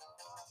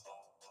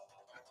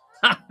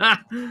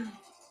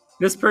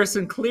 This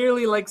person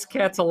clearly likes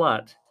cats a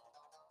lot.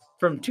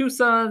 From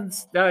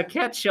Tucson's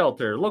cat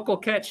shelter, local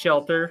cat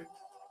shelter.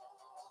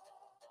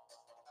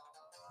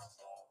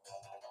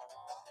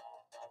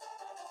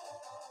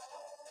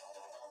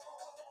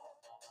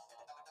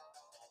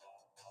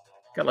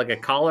 Got like a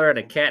collar and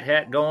a cat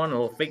hat going,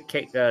 a little fake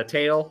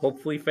tail,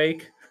 hopefully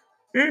fake.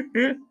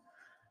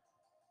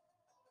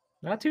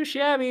 Not too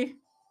shabby.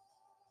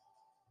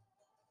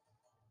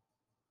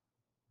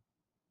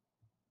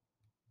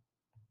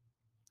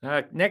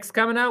 Next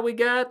coming out, we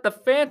got the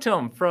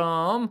Phantom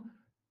from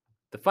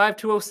the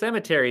 520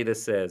 Cemetery,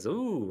 this says.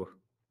 Ooh,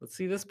 let's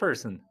see this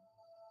person.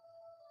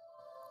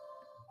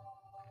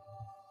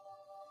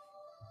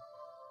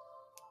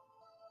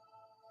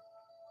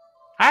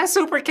 Hi,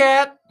 Super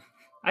Cat.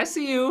 I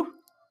see you.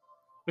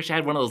 Wish I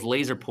had one of those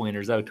laser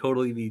pointers. I would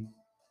totally be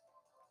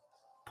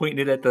pointing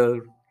it at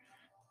the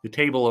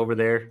table over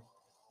there.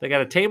 They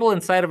got a table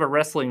inside of a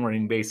wrestling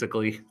ring,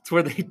 basically. It's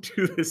where they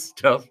do this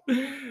stuff.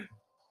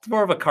 It's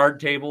more of a card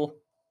table.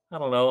 I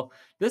don't know.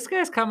 This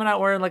guy's coming out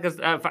wearing like if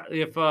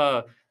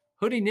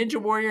Hoodie Ninja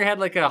Warrior had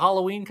like a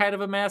Halloween kind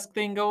of a mask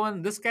thing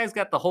going, this guy's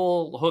got the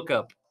whole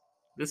hookup.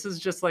 This is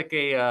just like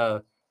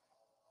a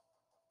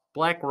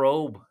black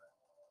robe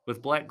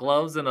with black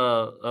gloves and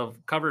a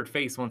covered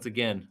face once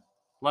again.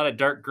 A lot of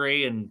dark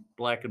gray and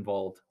black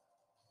involved.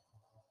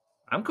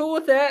 I'm cool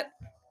with that.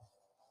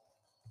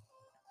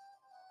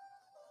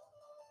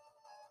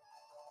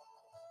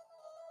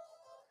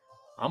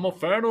 I'm a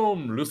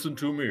phantom. Listen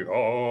to me.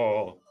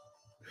 Oh.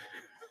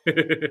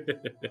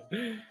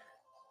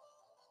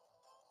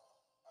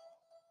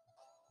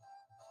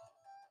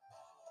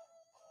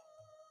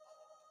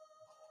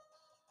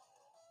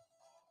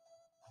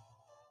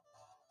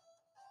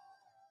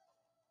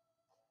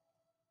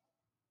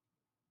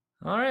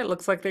 All right,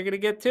 looks like they're going to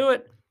get to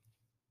it.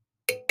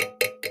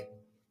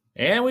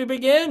 And we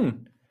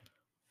begin.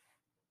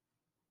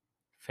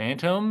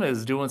 Phantom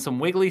is doing some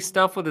wiggly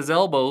stuff with his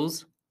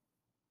elbows.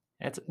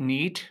 That's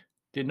neat.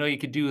 Didn't know you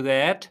could do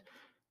that.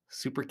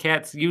 Super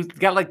Cat's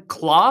got like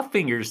claw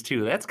fingers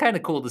too. That's kind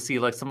of cool to see,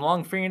 like some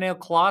long fingernail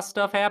claw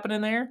stuff happening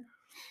there.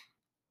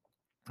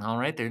 All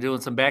right, they're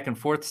doing some back and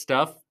forth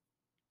stuff.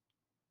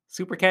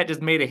 Super Cat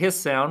just made a hiss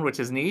sound, which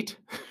is neat.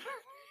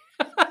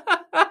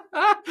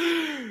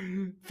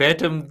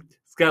 Phantom's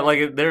got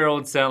like their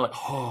own sound, like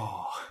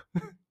oh.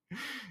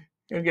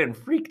 I'm getting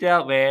freaked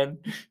out, man.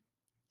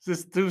 Is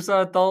this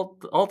Tucson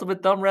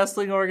Ultimate Thumb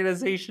Wrestling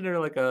Organization or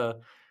like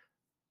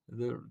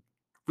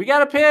we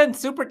got a pin,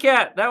 Super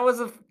Cat.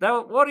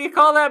 What do you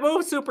call that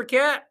move, Super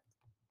Cat?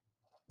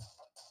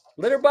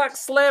 Litterbox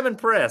Slam and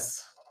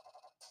Press.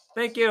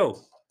 Thank you.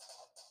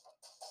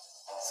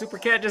 Super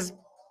Cat just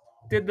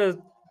did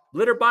the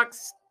Litterbox.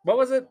 What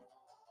was it?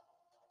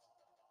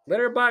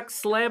 Litterbox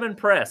Slam and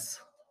Press.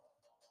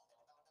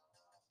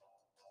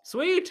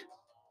 Sweet.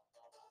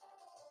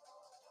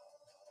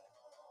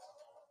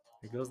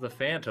 Here goes the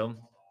Phantom.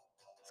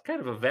 This kind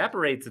of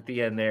evaporates at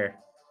the end there.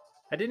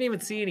 I didn't even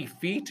see any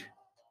feet.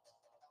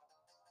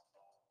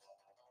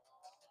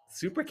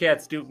 Super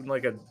Cat's doing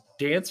like a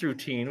dance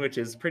routine, which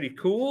is pretty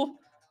cool.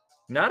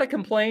 Not a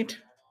complaint.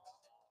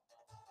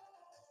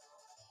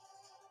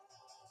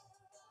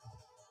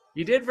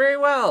 You did very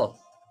well.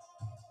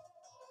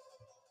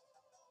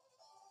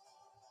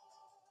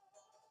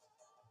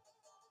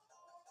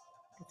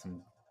 Get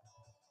some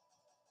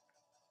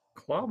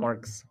claw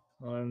marks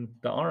on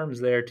the arms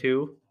there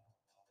too.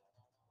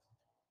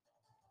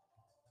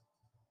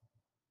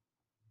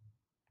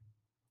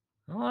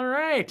 All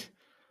right.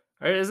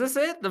 Is this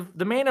it?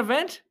 The main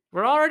event?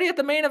 We're already at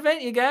the main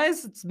event, you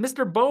guys. It's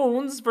Mr.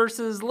 Bones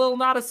versus Lil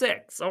Nada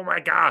Six. Oh my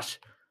gosh.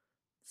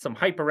 Some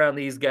hype around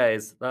these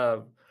guys.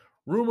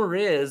 Rumor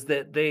is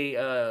that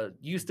they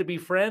used to be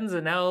friends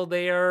and now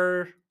they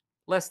are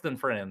less than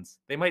friends.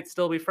 They might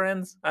still be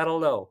friends. I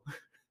don't know.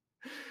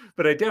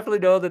 But I definitely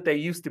know that they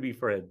used to be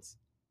friends.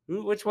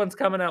 Which one's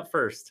coming out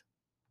first?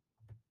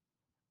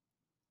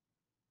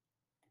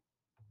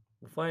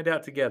 We'll find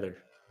out together.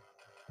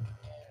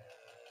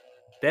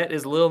 That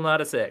is Lil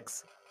Nada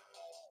Six.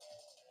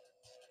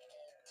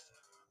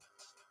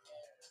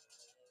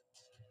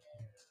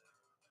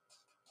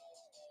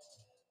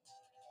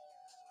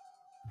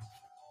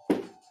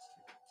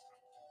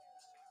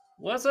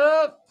 What's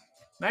up?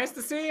 Nice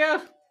to see ya.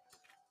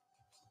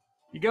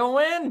 You gonna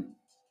win?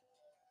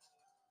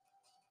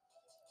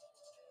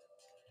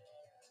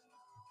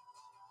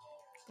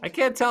 I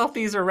can't tell if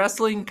these are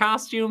wrestling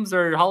costumes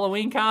or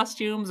Halloween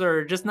costumes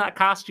or just not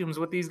costumes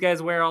what these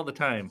guys wear all the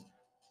time.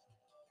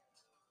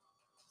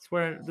 I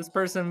swear this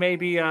person may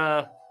be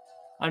I'm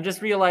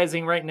just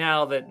realizing right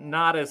now that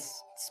Nada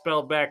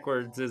spelled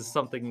backwards is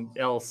something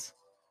else.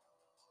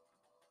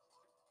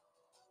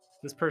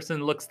 This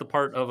person looks the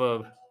part of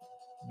a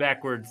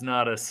backwards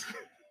Nodus.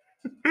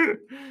 Kind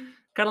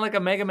of like a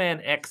Mega Man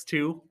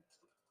X2.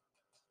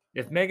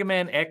 If Mega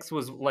Man X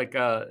was like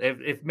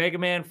if Mega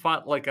Man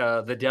fought like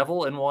the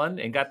devil and won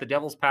and got the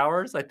devil's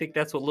powers, I think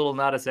that's what Little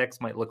Nodus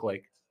X might look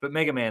like. But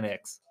Mega Man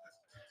X.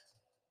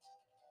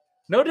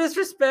 No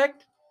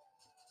disrespect.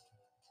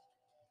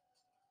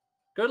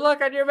 Good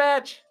luck on your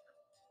match.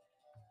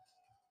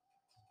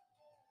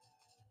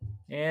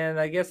 And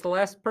I guess the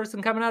last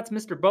person coming out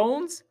is Mr.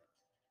 Bones.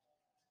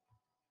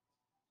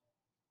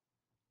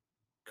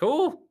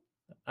 Cool.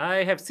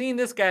 I have seen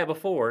this guy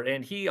before,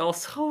 and he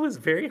also is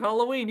very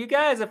Halloween. You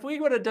guys, if we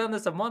would have done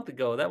this a month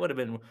ago, that would have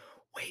been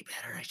way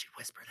better. I should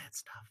whisper that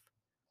stuff.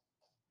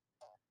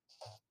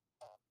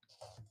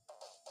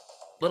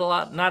 Little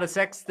Not a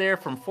Sex there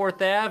from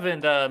 4th Ave,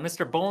 and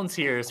Mr. Bones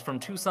here is from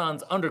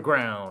Tucson's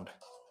Underground.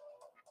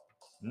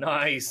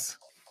 Nice.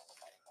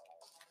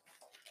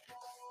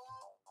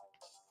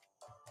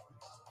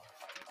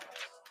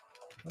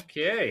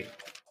 Okay.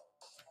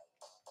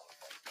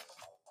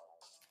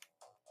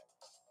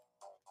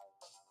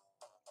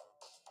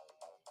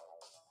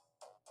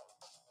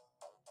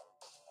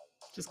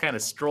 Just kind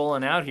of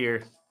strolling out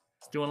here.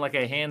 Just doing like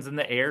a hands in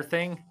the air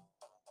thing.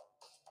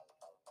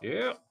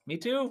 Yeah, me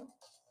too.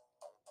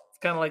 It's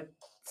kind of like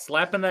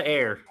slapping the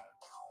air.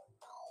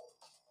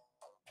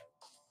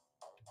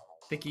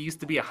 I think he used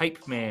to be a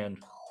hype man.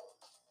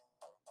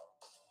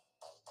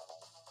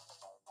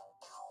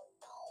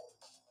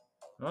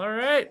 All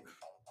right.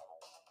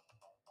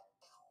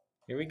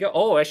 Here we go.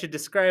 Oh, I should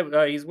describe.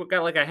 He's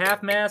got like a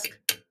half mask.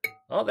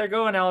 Oh, they're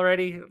going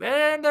already.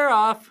 And they're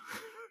off.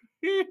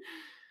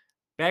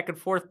 Back and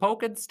forth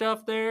poking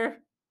stuff there.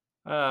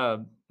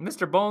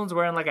 Mr. Bones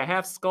wearing like a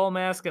half skull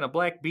mask and a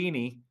black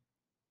beanie.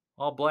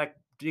 All black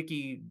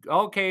dicky.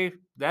 Okay,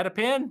 that a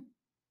pin?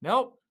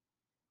 Nope.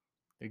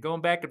 They're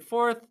going back and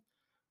forth.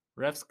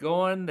 Ref's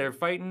going. They're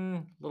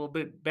fighting a little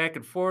bit back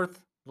and forth.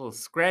 A little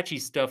scratchy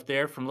stuff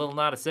there from Little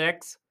Nodus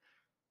X.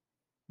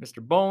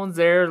 Mr. Bones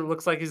there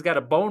looks like he's got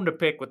a bone to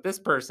pick with this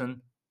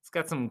person. He's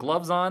got some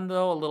gloves on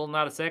though. A Little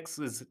Nodus X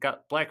has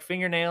got black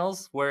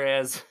fingernails,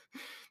 whereas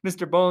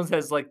Mr. Bones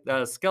has like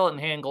skeleton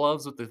hand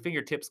gloves with the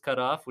fingertips cut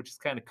off, which is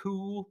kind of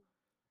cool.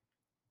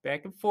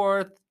 Back and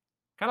forth.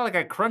 Kind of like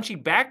a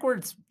crunchy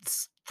backwards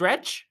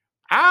stretch.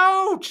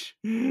 Ouch!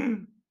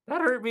 That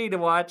hurt me to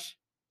watch.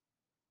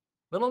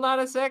 Little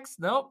Nodus X?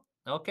 Nope.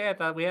 Okay, I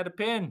thought we had a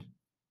pin.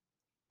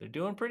 They're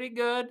doing pretty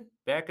good.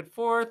 Back and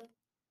forth.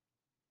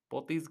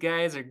 Both these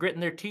guys are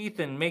gritting their teeth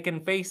and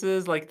making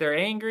faces like they're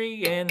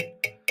angry. And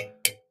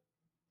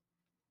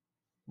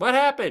what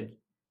happened?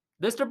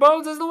 Mr.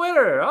 Bones is the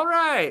winner. All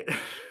right.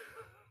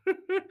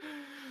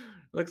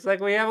 Looks like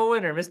we have a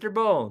winner, Mr.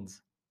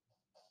 Bones.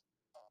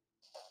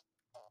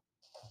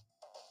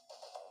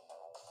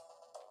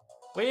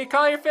 What do you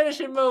call your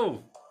finishing move?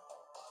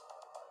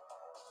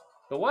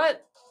 The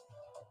what?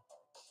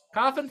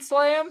 Coffin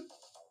slam?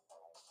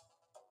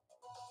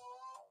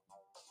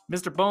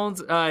 Mr.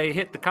 Bones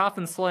hit the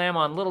coffin slam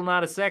on Little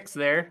Nodus X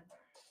there.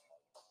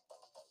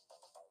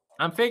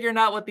 I'm figuring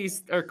out what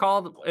these are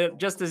called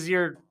just as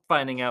you're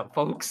finding out,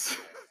 folks.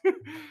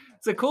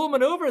 It's a cool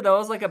maneuver, though.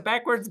 It's like a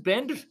backwards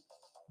bend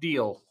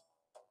deal.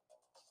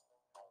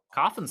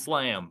 Coffin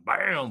slam.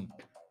 Bam.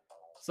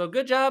 So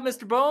good job,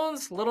 Mr.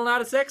 Bones. Little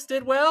Nodus X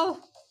did well.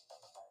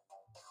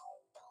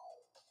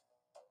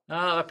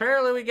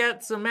 Apparently, we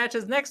got some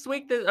matches next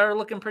week that are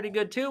looking pretty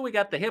good, too. We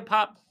got the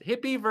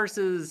hippie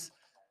versus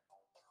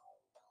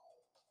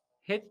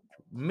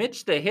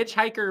Mitch the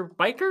Hitchhiker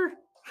Biker.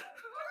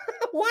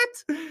 What?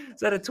 Is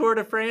that a Tour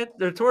de France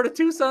or Tour de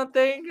Tucson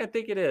thing? I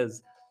think it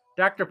is.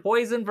 Dr.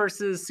 Poison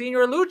versus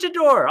Senior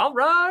Luchador. All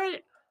right.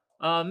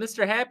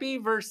 Mr. Happy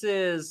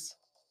versus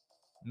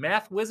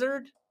Math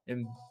Wizard.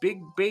 And Big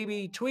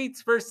Baby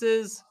Tweets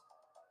versus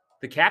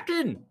the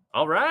Captain.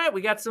 All right.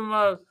 We got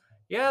some,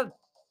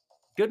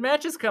 good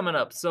matches coming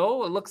up.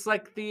 So it looks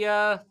like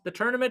the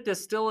tournament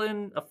is still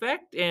in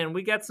effect. And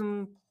we got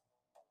some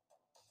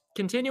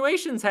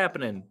continuations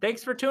happening.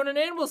 Thanks for tuning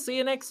in. We'll see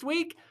you next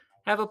week.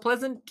 Have a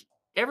pleasant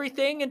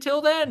everything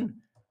until then.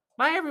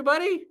 Bye,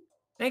 everybody.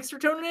 Thanks for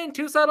tuning in.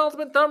 Tucson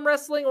Ultimate Thumb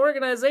Wrestling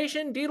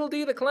Organization, Deedle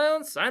D the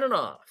Clown, signing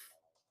off.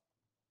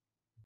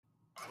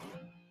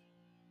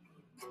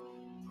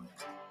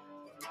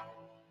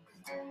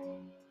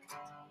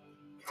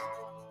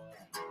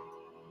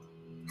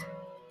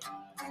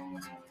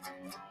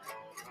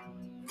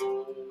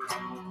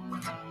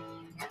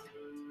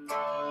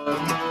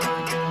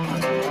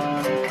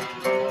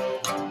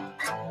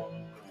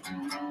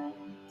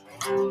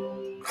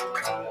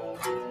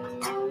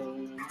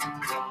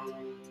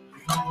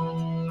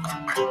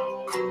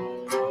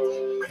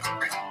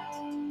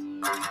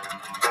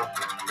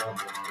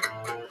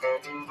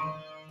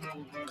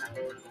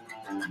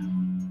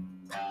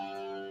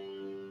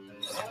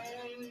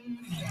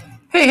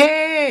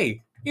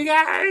 Hey, you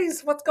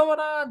guys, what's going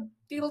on?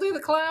 Deedle D the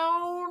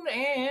Clown,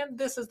 and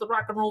this is the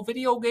Rock and Roll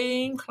Video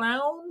Game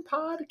Clown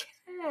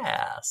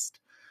Podcast.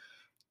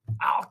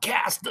 I'll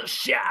cast the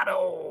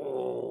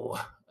shadow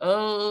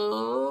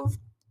of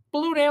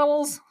balloon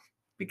animals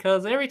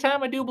because every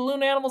time I do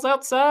balloon animals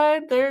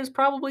outside, there's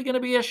probably going to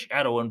be a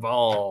shadow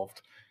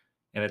involved.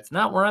 And it's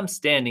not where I'm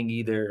standing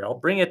either. I'll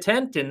bring a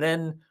tent and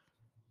then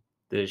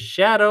the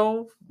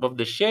shadow of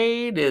the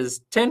shade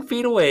is 10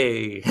 feet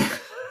away.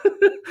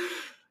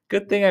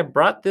 Good thing I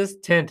brought this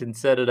tent and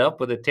set it up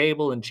with a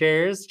table and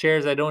chairs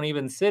I don't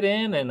even sit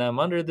in, and I'm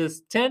under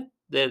this tent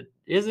that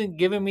isn't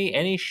giving me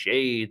any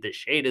shade. The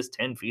shade is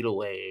 10 feet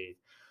away.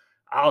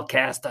 I'll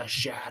cast a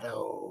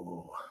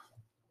shadow.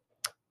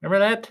 Remember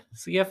that?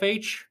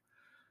 CFH?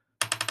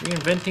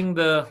 Reinventing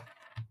the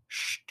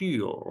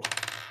steel.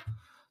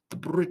 The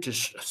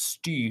British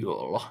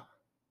steel.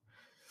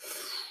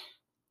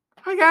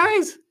 Hi,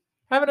 guys.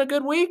 Having a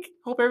good week?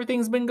 Hope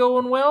everything's been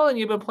going well and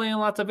you've been playing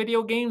lots of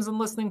video games and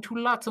listening to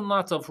lots and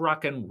lots of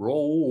rock and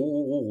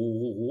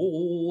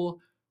roll.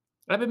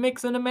 I've been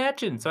mixing and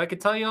matching so I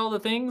could tell you all the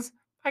things.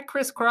 I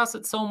crisscross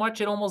it so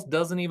much it almost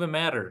doesn't even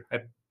matter. I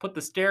put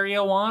the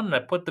stereo on and I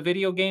put the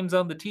video games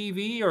on the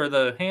TV or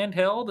the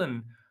handheld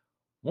and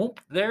whoop,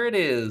 there it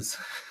is.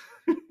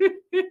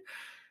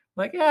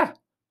 Like, yeah,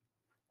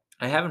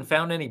 I haven't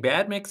found any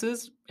bad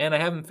mixes and I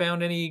haven't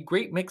found any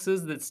great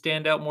mixes that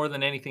stand out more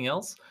than anything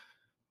else.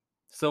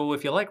 So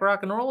if you like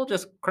rock and roll,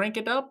 just crank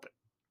it up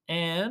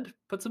and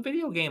put some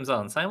video games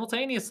on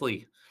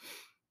simultaneously.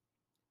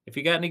 If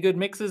you got any good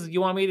mixes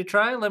you want me to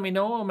try, let me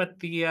know. I'm at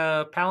the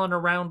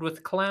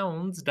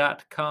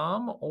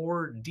palinaroundwithclowns.com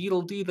or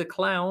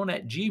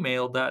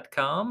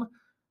deedledetheclown@gmail.com.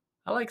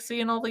 I like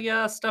seeing all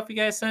the stuff you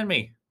guys send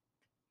me.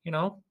 You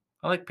know,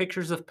 I like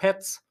pictures of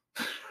pets,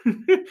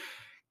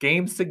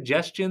 game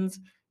suggestions,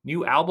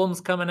 new albums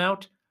coming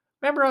out.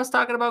 Remember I was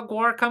talking about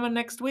Guar coming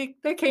next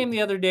week? They came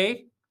the other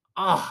day.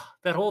 Ah,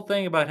 that whole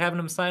thing about having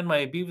him sign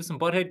my Beavis and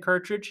Butthead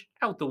cartridge,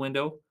 out the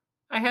window.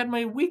 I had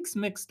my weeks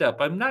mixed up.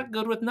 I'm not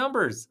good with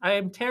numbers. I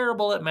am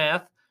terrible at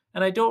math,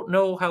 and I don't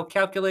know how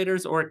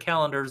calculators or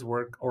calendars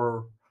work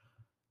or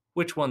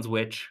which one's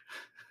which.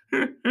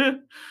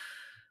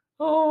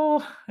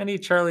 Oh, I need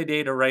Charlie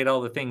Day to write all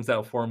the things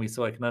out for me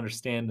so I can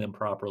understand them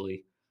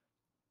properly.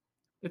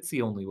 It's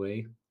the only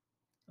way.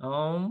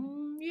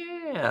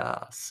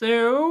 Yeah.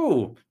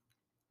 So,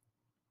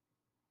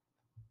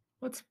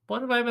 what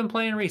have I been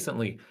playing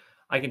recently?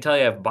 I can tell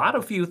you I've bought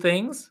a few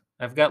things.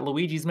 I've got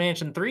Luigi's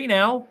Mansion 3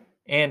 now,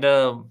 and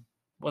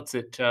what's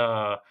it?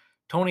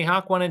 Tony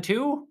Hawk 1 and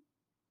 2,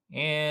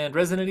 and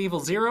Resident Evil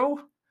 0.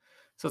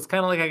 So it's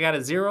kind of like I got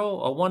a 0,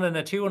 a 1 and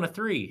a 2 and a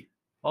 3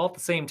 all at the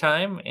same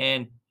time.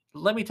 And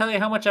let me tell you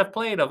how much I've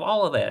played of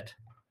all of that.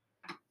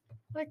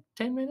 Like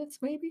 10 minutes,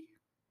 maybe?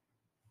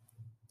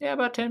 Yeah,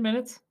 about 10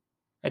 minutes.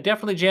 I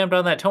definitely jammed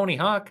on that Tony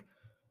Hawk.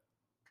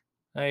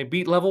 I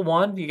beat level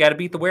 1. You got to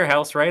beat the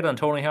warehouse, right, on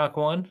Tony Hawk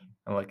 1?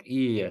 I'm like,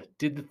 yeah,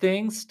 did the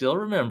thing, still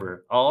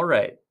remember. All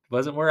right.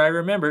 Wasn't where I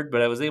remembered,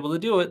 but I was able to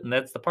do it, and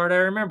that's the part I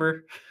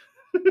remember.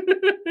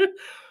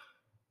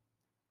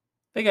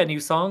 They got new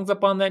songs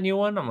up on that new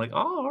one. I'm like,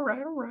 oh, all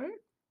right, all right,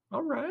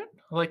 all right.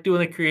 I like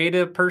doing a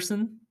creative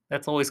person.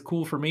 That's always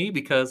cool for me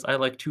because I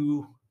like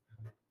to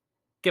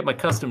get my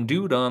custom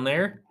dude on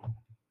there.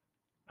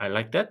 I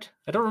like that.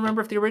 I don't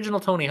remember if the original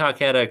Tony Hawk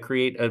had a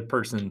create a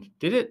person.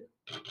 Did it?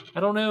 I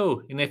don't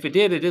know. And if it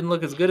did, it didn't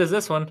look as good as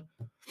this one.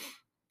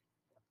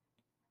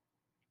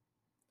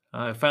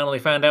 I finally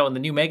found out when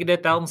the new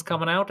Megadeth album's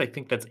coming out. I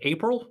think that's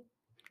April.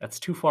 That's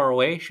too far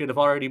away. Should have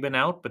already been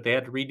out, but they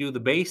had to redo the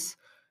bass.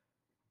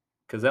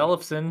 Because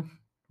Ellefson,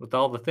 with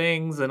all the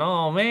things, and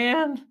oh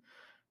man.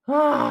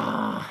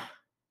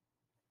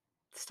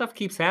 Stuff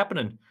keeps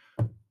happening.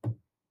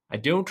 I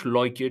don't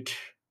like it.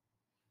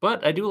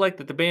 But I do like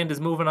that the band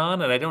is moving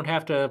on and I don't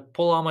have to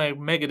pull all my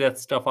Megadeth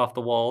stuff off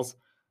the walls.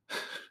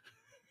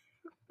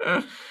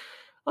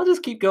 I'll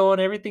just keep going.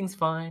 Everything's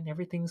fine.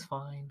 Everything's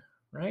fine.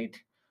 Right?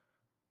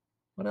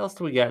 What else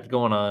do we got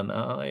going on?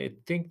 I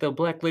think the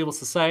Black Label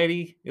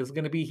Society is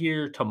going to be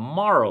here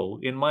tomorrow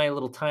in my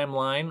little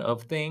timeline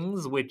of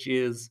things, which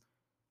is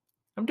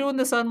I'm doing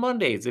this on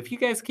Mondays. If you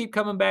guys keep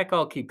coming back,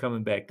 I'll keep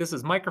coming back. This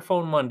is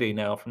Microphone Monday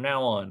now from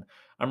now on.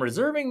 I'm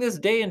reserving this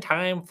day and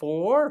time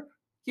for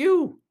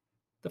you,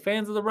 the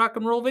fans of the rock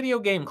and roll video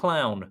game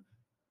clown.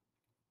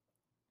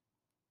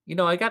 You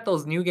know, I got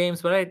those new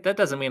games, but that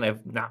doesn't mean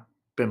I've not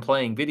been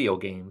playing video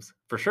games,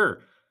 for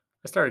sure.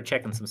 I started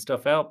checking some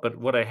stuff out, but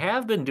what I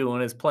have been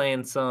doing is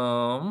playing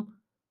some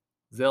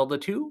Zelda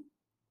 2,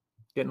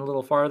 getting a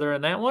little farther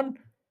in that one.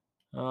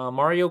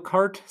 Mario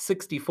Kart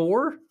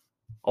 64.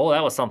 Oh,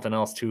 that was something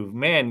else too.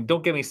 Man,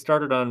 don't get me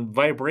started on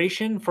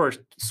vibration for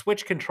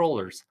Switch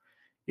controllers.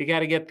 You got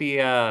to get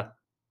the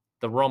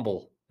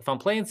rumble. If I'm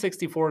playing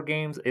 64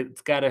 games,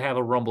 it's got to have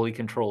a rumbly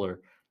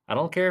controller. I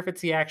don't care if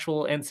it's the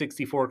actual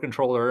N64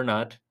 controller or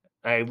not.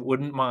 I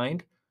wouldn't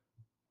mind.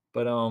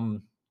 But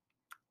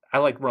I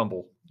like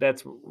rumble.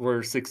 That's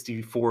where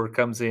 64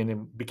 comes in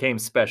and became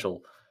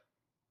special.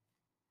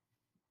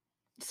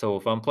 So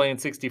if I'm playing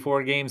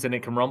 64 games and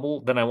it can rumble,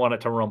 then I want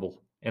it to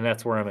rumble. And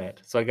that's where I'm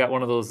at. So I got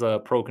one of those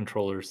pro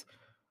controllers.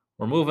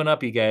 We're moving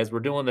up, you guys. We're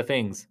doing the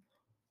things.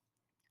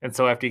 And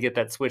so after you get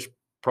that Switch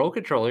Pro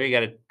controller, you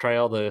got to try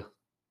all the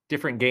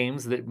different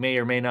games that may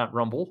or may not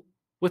rumble.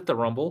 with the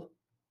rumble.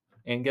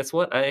 And guess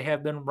what? I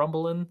have been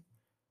rumbling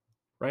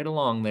right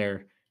along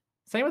there.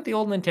 Same with the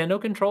old Nintendo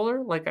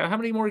controller. Like, how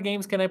many more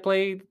games can I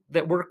play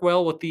that work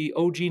well with the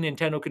OG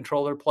Nintendo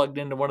controller plugged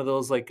into one of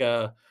those like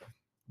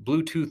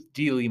Bluetooth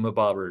dealy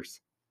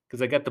bobbers?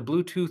 Because I got the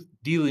Bluetooth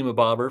dealy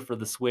bobber for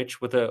the Switch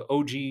with a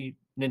OG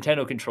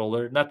Nintendo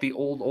controller, not the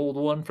old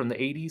one from the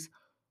 80s,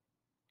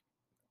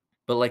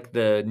 but like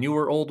the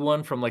newer old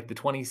one from like the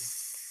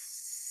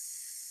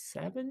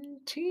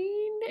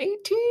 2017,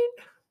 18.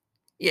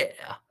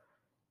 Yeah,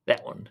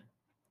 that one.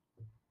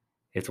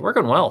 It's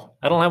working well.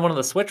 I don't have one of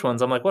the Switch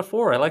ones. I'm like, "What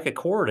for?" I like a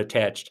cord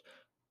attached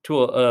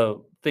to a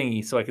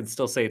thingy so I can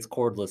still say it's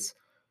cordless.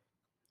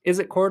 Is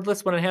it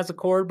cordless when it has a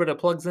cord, but it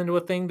plugs into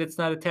a thing that's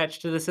not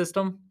attached to the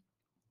system?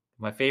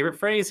 My favorite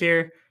phrase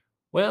here.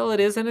 Well, it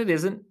is and it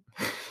isn't.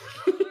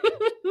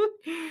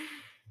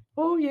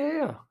 Oh,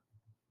 yeah.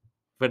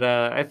 But,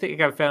 I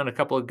think I've found a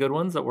couple of good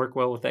ones that work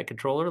well with that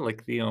controller,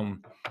 like the,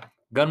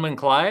 Gunman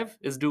Clive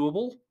is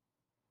doable.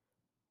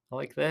 I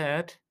like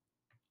that.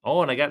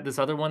 Oh, and I got this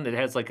other one that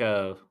has like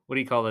a what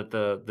do you call it?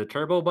 The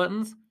turbo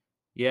buttons?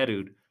 Yeah,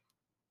 dude.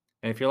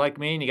 And if you're like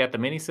me and you got the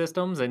mini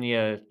systems and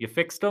you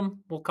fixed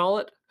them, we'll call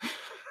it.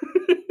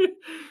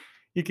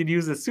 You can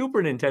use a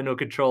Super Nintendo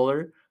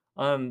controller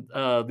on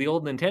the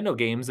old Nintendo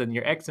games, and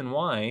your X and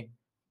Y,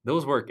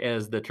 those work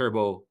as the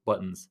turbo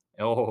buttons.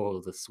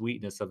 Oh, the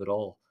sweetness of it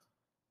all.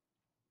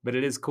 But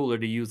it is cooler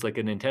to use like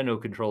a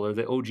Nintendo controller,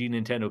 the OG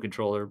Nintendo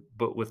controller,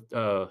 but with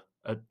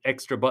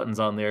extra buttons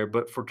on there,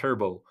 but for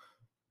turbo.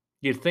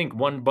 You'd think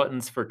one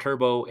button's for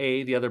turbo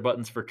A, the other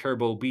button's for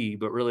turbo B,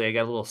 but really I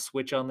got a little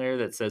switch on there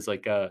that says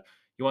like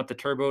you want the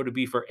turbo to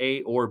be for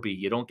A or B.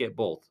 You don't get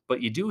both.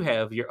 But you do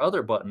have your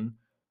other button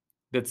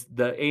that's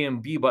the A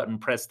and B button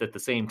pressed at the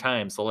same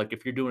time. So like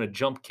if you're doing a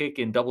jump kick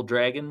in Double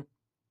Dragon,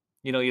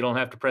 you don't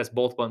have to press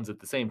both buttons at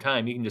the same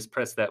time. You can just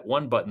press that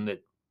one button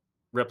that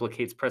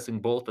replicates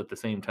pressing both at the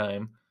same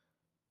time.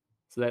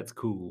 So that's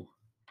cool.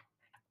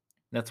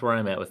 That's where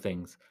I'm at with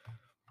things.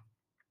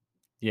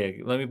 Yeah,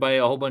 let me buy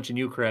a whole bunch of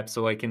new crap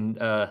so I can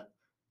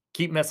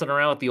keep messing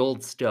around with the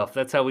old stuff.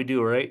 That's how we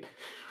do, right?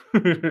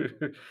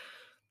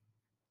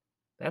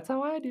 That's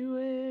how I do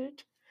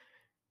it.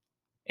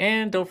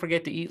 And don't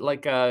forget to eat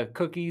like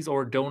cookies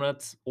or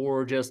donuts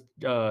or just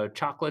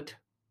chocolate.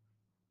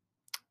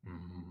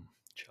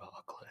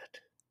 Chocolate.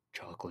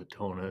 Chocolate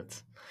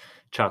donuts.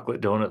 Chocolate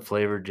donut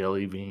flavored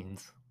jelly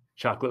beans.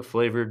 Chocolate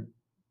flavored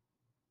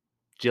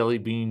jelly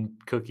bean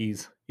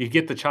cookies. You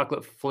get the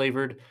chocolate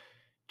flavored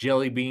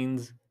jelly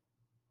beans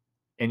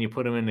and you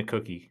put them in a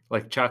cookie,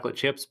 like chocolate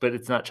chips, but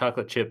it's not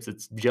chocolate chips,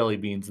 it's jelly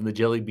beans, and the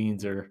jelly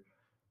beans are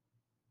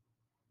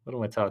what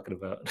am I talking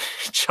about?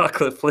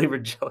 Chocolate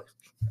flavored jelly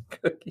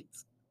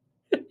cookies.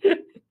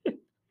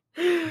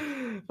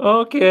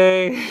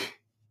 Okay.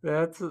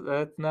 That's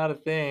not a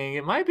thing.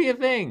 It might be a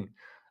thing.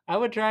 I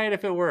would try it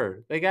if it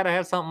were. They gotta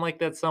have something like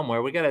that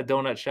somewhere. We got a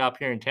donut shop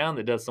here in town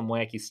that does some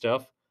wacky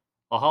stuff.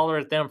 I'll holler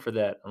at them for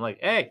that. I'm like,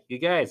 "Hey, you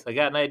guys, I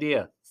got an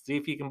idea. See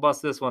if you can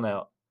bust this one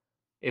out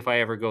if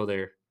I ever go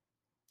there."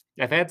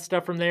 I've had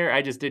stuff from there,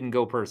 I just didn't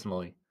go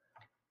personally.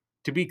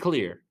 To be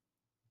clear,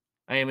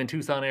 I am in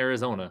Tucson,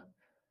 Arizona.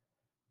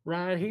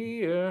 Right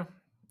here.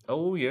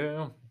 Oh,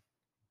 yeah.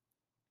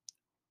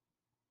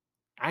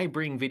 I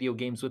bring video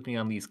games with me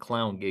on these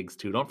clown gigs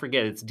too. Don't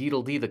forget, it's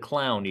Deedle D the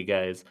Clown, you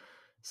guys.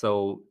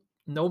 So,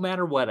 no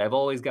matter what, I've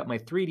always got my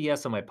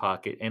 3DS in my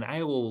pocket, and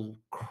I will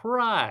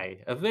cry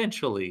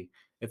eventually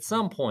at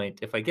some point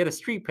if I get a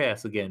street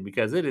pass again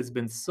because it has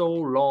been so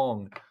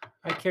long.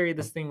 I carry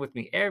this thing with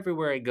me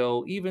everywhere I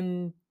go,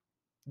 even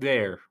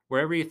there,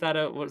 wherever you thought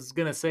I was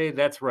going to say,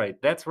 that's right.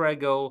 That's where I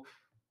go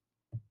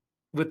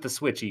with the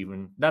Switch,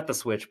 even. Not the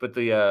Switch, but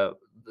the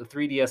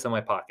 3DS in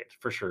my pocket,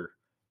 for sure.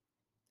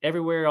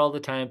 Everywhere all the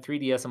time,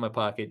 3DS in my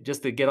pocket,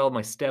 just to get all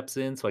my steps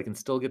in so I can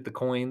still get the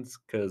coins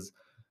because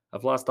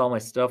I've lost all my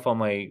stuff on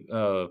my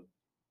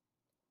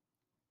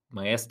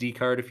SD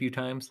card a few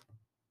times.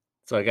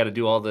 So I got to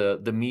do all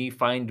the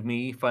find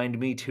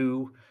me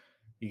too.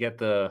 You got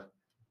the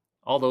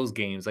all those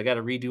games. I got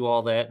to redo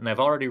all that, and I've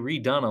already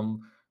redone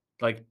them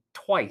like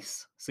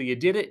twice. So you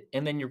did it,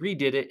 and then you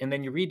redid it, and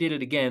then you redid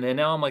it again, and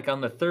now I'm like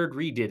on the third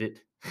redid it,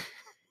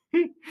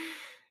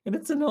 and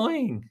it's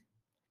annoying.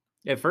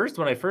 At first,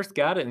 when I first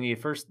got it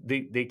and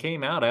they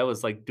came out, I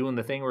was like doing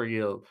the thing where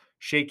you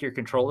shake your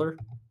controller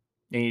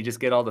and you just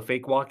get all the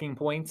fake walking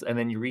points, and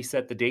then you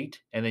reset the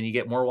date, and then you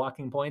get more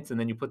walking points, and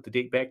then you put the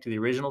date back to the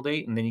original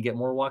date, and then you get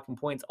more walking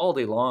points all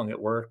day long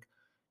at work,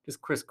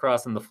 just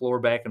crisscrossing the floor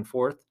back and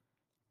forth,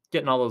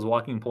 getting all those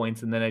walking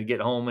points, and then I'd get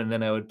home, and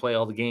then I would play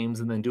all the games,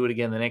 and then do it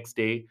again the next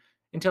day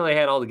until I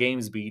had all the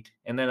games beat,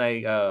 and then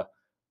I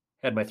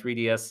had my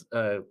 3DS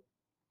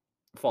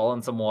fall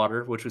in some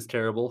water, which was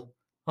terrible.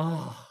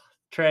 Oh,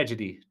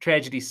 tragedy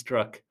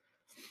struck.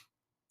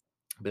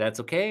 But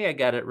that's okay. I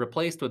got it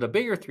replaced with a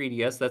bigger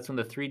 3DS. That's when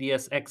the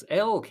 3DS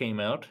XL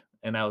came out,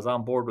 and I was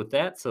on board with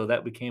that. So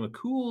that became a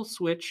cool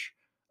switch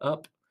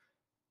up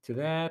to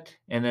that.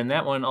 And then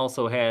that one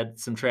also had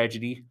some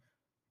tragedy.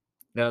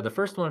 Now, the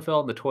first one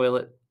fell in the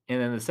toilet, And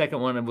then the second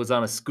one was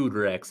on a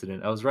scooter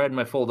accident. I was riding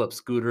my fold-up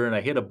scooter and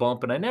I hit a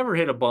bump, and I never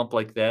hit a bump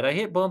like that. I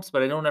hit bumps,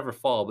 but I don't ever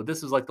fall. But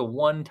this was like the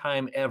one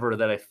time ever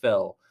that I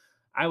fell.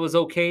 I was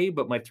okay,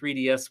 but my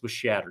 3DS was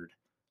shattered.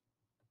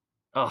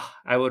 Oh,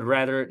 I would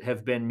rather it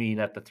have been me,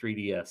 not the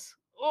 3DS.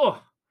 Oh,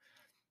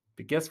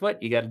 but guess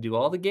what? You got to do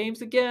all the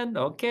games again.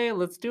 Okay,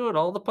 let's do it.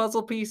 All the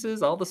puzzle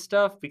pieces, all the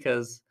stuff,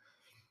 because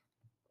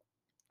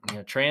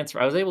transfer.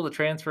 I was able to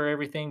transfer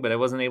everything, but I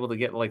wasn't able to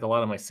get like a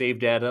lot of my save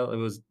data. It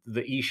was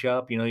the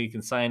eShop. You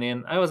can sign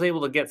in. I was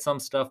able to get some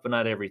stuff, but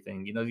not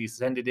everything. You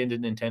send it into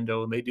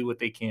Nintendo, and they do what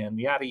they can.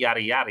 Yada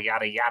yada yada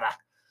yada yada.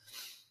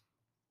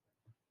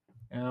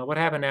 What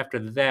happened after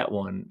that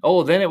one?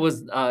 Oh, then it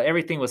was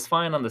everything was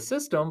fine on the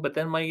system, but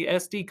then my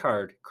SD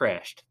card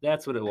crashed.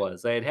 That's what it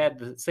was. I had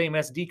the same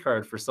SD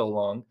card for so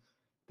long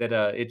that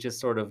it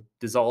just sort of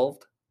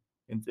dissolved,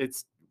 and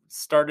it's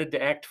started to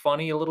act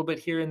funny a little bit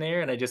here and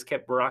there, and I just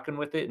kept rocking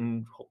with it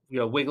and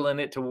wiggling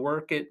it to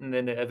work it, and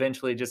then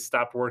eventually it just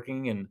stopped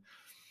working, and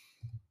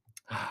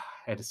I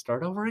had to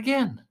start over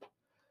again.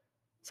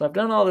 So I've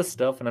done all this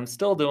stuff, and I'm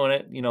still doing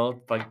it.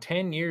 Like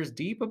 10 years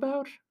deep.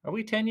 About Are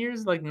we 10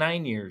 years? Like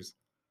 9 years.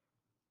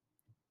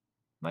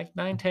 Like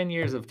 9, 10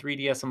 years of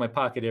 3DS in my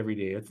pocket every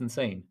day. It's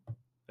insane.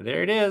 But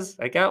there it is.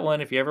 I got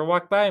one. If you ever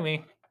walk by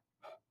me,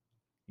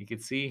 you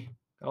could see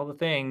all the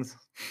things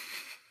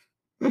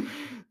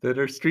that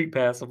are street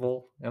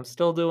passable. I'm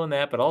still doing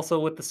that, but also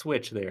with the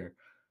Switch there.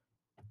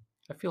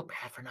 I feel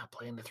bad for not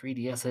playing the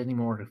 3DS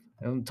anymore.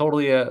 I'm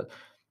totally a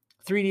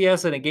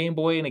 3DS and a Game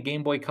Boy and a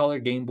Game Boy Color,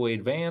 Game Boy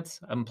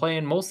Advance. I'm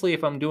playing mostly,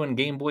 if I'm doing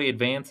Game Boy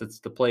Advance, it's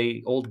to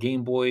play old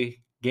Game Boy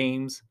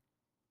games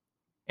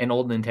and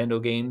old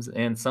Nintendo games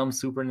and some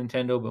Super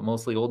Nintendo, but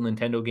mostly old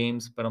Nintendo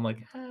games. But I'm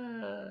like,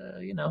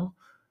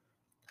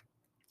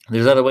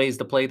 there's other ways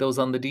to play those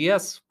on the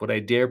DS. Would I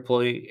dare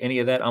play any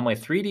of that on my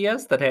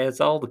 3DS that has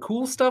all the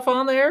cool stuff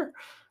on there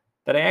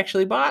that I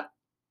actually bought?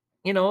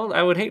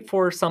 I would hate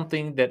for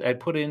something that I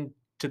put into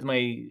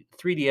my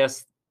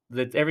 3DS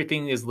that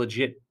everything is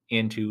legit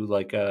into.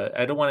 Like,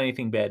 I don't want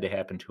anything bad to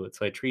happen to it,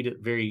 so I treat it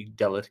very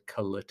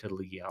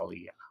delicately.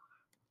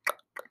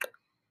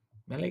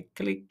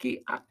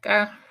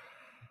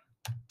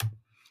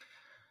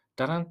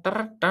 Dun,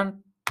 dun,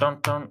 dun, dun,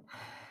 dun.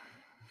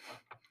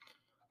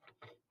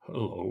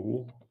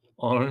 Hello,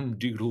 I'm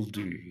Doodle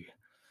Dee.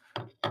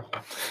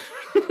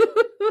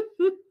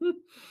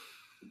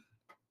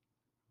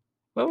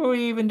 What were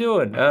we even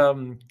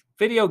doing?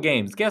 Video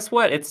games. Guess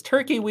what? It's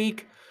Turkey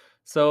Week,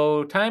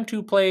 so time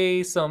to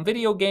play some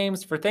video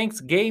games for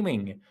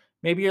Thanksgiving.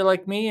 Maybe you're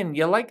like me and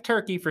you like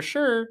turkey for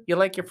sure. You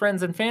like your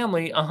friends and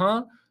family,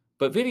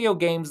 But video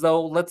games,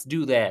 though, let's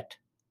do that.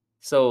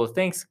 So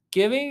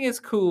Thanksgiving is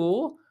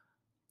cool.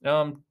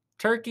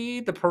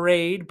 Turkey, the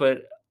parade,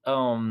 but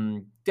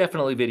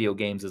definitely video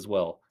games as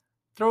well.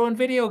 Throw in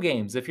video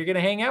games. If you're gonna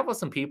hang out with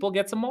some people,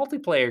 get some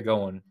multiplayer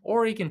going.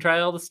 Or you can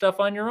try all the stuff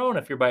on your own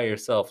if you're by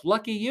yourself.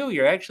 Lucky you,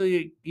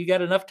 you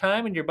got enough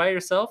time and you're by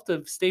yourself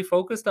to stay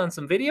focused on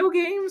some video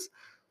games.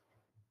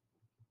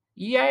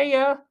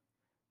 Yeah.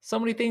 So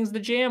many things to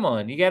jam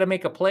on. You gotta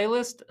make a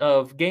playlist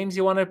of games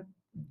you want to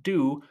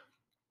do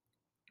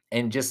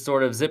and just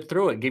sort of zip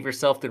through it. Give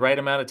yourself the right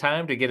amount of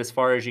time to get as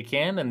far as you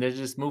can, and then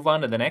just move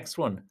on to the next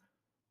one.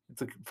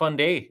 It's a fun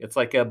day. It's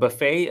like a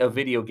buffet of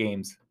video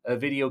games, a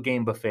video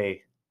game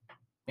buffet.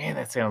 Man,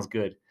 that sounds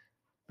good.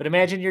 But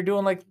imagine you're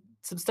doing like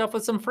some stuff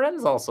with some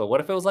friends also.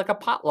 What if it was like a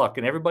potluck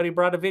and everybody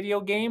brought a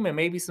video game and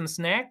maybe some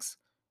snacks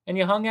and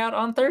you hung out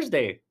on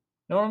Thursday?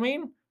 Know what I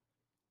mean?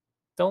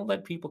 Don't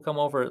let people come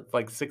over at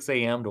like 6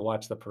 a.m. to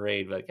watch the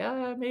parade. Like,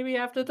 maybe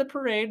after the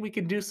parade we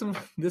can do some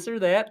this or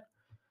that.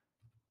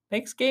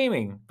 Thanks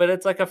gaming. But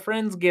it's like a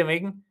friend's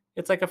giving.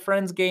 It's like a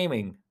friend's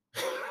gaming.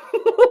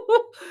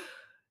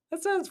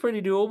 That sounds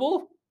pretty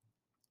doable.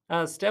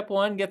 Step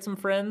one, get some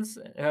friends.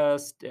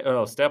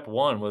 Step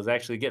one was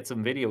actually get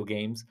some video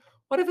games.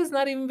 What if it's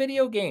not even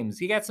video games?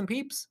 You got some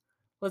peeps?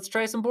 Let's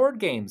try some board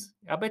games.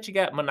 I bet you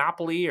got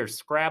Monopoly or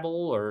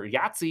Scrabble or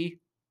Yahtzee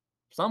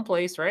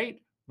someplace,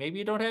 right? Maybe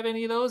you don't have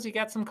any of those. You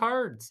got some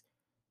cards.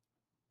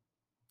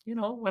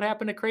 What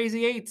happened to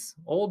Crazy Eights?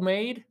 Old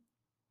Maid?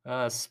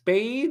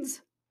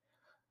 Spades?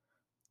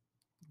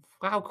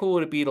 How cool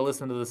would it be to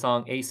listen to the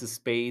song Ace of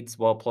Spades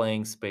while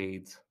playing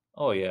spades?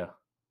 Oh, yeah.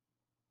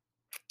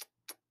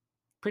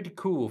 Pretty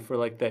cool for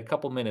like that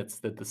couple minutes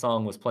that the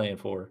song was playing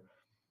for.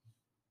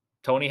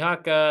 Tony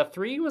Hawk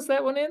 3, was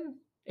that one in?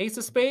 Ace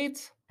of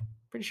Spades?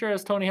 Pretty sure it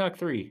was Tony Hawk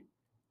 3.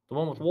 The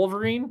one with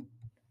Wolverine?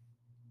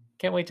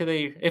 Can't wait till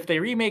if they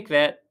remake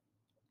that,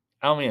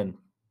 I'm in.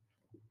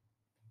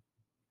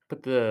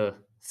 Put the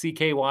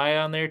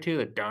CKY on there too.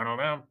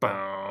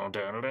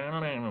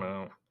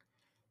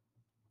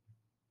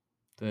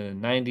 The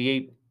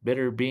 98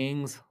 Bitter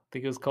Beings, I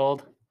think it was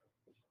called.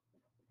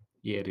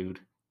 Yeah, dude.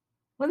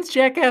 When's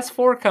Jackass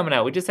 4 coming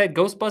out? We just had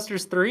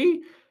Ghostbusters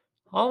 3?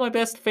 All my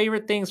best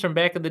favorite things from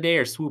back in the day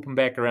are swooping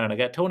back around. I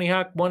got Tony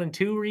Hawk 1 and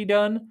 2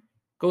 redone.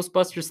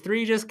 Ghostbusters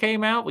 3 just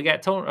came out. We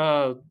got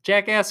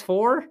Jackass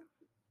 4.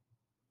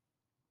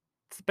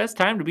 It's the best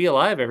time to be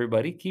alive,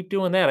 everybody. Keep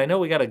doing that. I know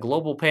we got a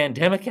global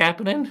pandemic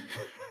happening,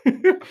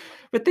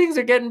 but things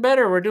are getting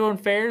better. We're doing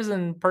fairs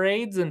and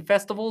parades and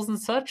festivals and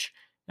such.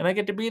 And I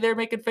get to be there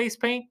making face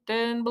paint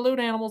and balloon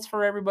animals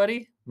for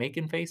everybody.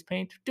 Making face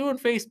paint, doing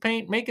face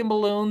paint, making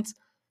balloons,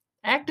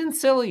 acting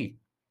silly.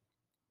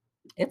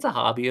 It's a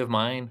hobby of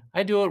mine.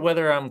 I do it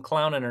whether I'm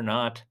clowning or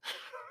not,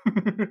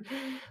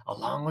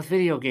 along with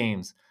video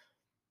games.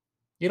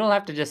 You don't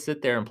have to just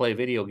sit there and play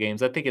video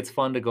games. I think it's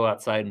fun to go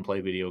outside and play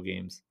video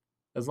games.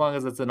 As long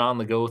as it's an on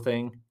the go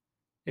thing.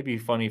 It'd be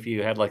funny if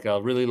you had like a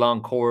really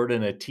long cord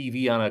and a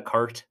TV on a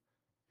cart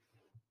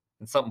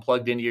and something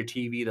plugged into your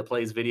TV that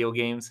plays video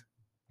games.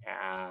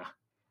 Ah,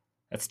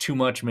 that's too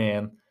much,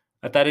 man.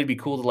 I thought it'd be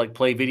cool to like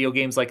play video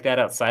games like that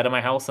outside of my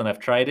house, and I've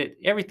tried it.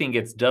 Everything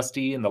gets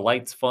dusty and the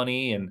light's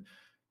funny, and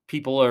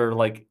people are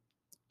like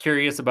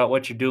curious about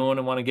what you're doing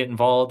and want to get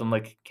involved. I'm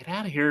like, get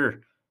out of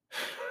here.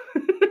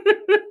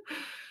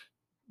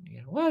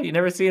 Yeah, well, you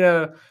never seen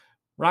a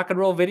rock and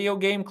roll video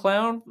game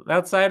clown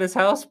outside his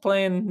house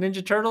playing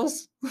Ninja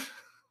Turtles?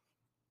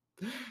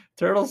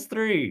 Turtles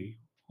 3.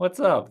 What's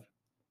up?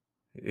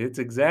 It's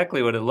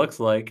exactly what it looks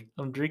like.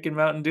 I'm drinking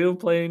Mountain Dew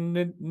playing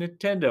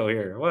Nintendo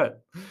here.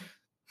 What?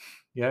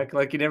 You act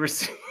like you never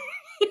see.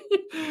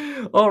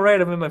 All right,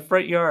 I'm in my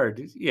front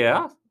yard.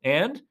 Yeah,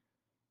 and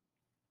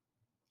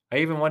I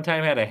even one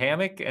time had a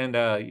hammock and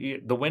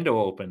the window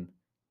open.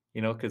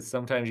 You know, because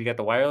sometimes you got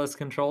the wireless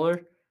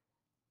controller.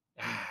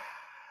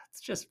 It's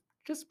just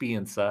be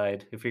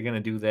inside if you're gonna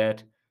do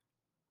that.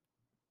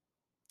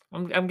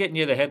 I'm getting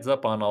you the heads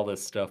up on all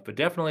this stuff, but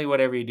definitely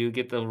whatever you do,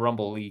 get the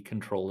Rumble League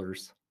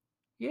controllers.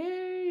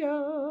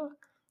 Yeah.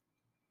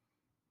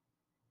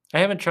 I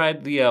haven't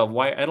tried the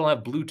why I don't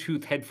have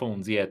Bluetooth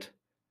headphones yet.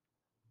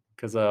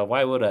 Cause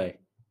why would I?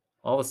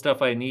 All the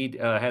stuff I need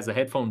has a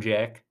headphone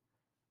jack,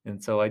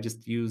 and so I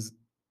just use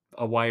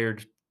a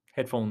wired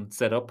headphone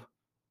setup.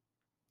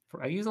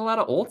 I use a lot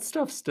of old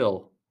stuff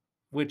still,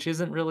 which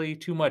isn't really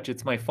too much.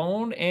 It's my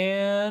phone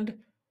and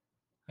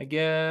I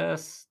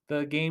guess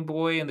the Game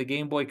Boy and the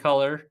Game Boy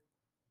Color.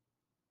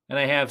 And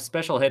I have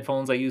special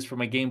headphones I use for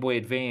my Game Boy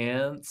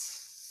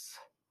Advance.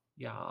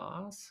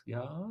 Yes,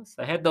 yes.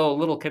 I had the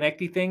little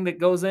connecty thing that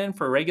goes in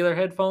for regular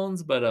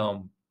headphones, but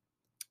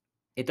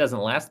it doesn't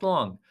last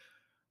long.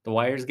 The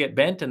wires get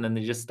bent and then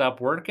they just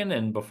stop working,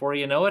 and before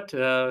you know it,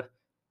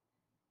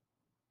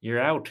 you're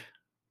out.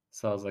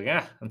 So I was like,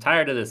 ah, I'm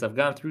tired of this. I've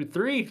gone through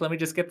 3. Let me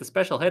just get the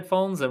special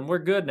headphones and we're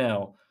good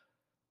now.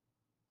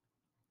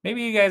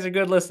 Maybe you guys are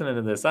good listening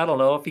to this. I don't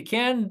know. If you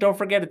can, don't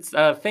forget it's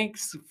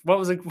thanks. What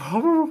was it?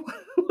 What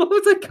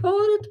was I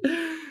calling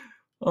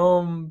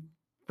it?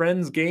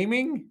 Friends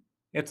gaming.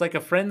 It's like a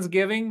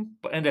Friendsgiving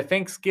and a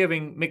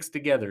Thanksgiving mixed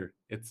together.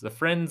 It's a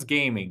Friends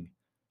gaming.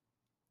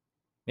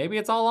 Maybe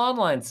it's all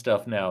online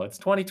stuff now. It's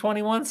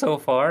 2021 so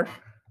far.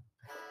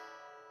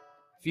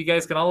 If you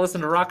guys can all listen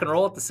to rock and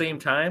roll at the same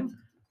time,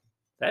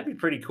 that'd be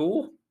pretty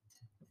cool.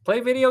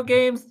 Play video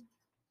games?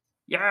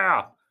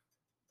 Yeah.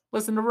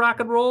 Listen to rock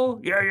and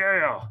roll? Yeah, yeah,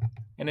 yeah.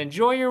 And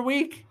enjoy your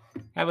week.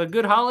 Have a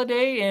good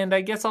holiday, and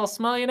I guess I'll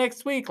smell you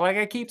next week. Like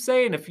I keep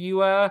saying, if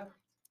you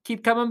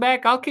keep coming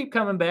back, I'll keep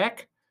coming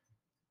back.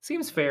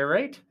 Seems fair,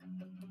 right?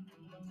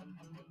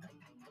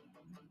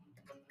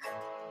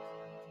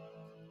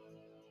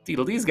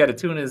 Deedle-Dee's got to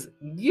tune his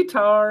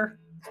guitar.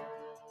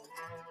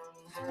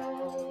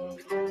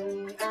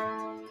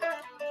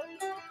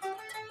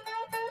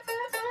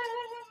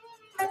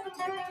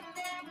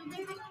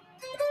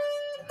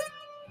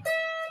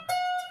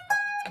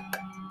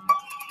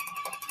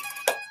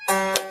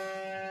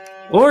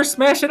 Or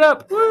smash it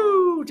up.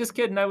 Woo! Just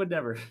kidding, I would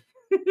never.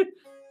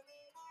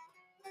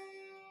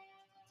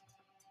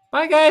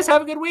 Bye, guys.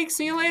 Have a good week.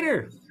 See you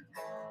later.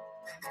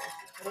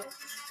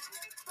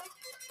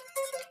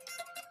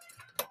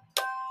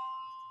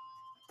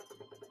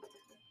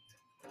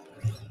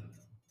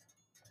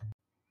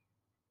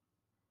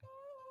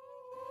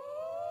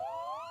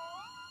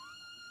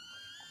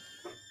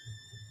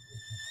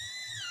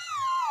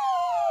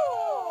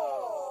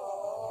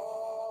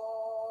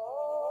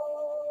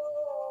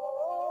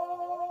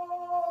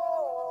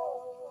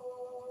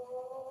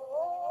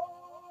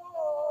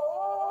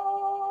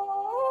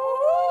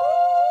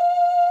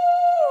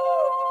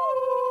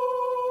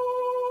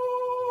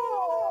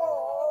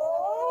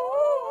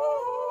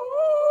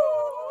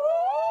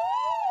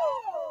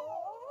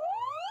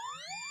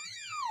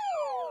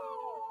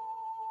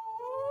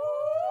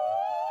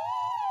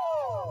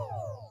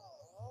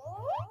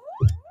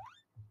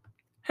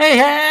 Hey,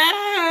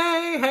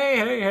 hey, hey,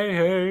 hey,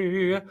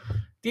 hey, hey.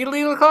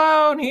 Deedle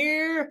Clown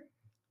here.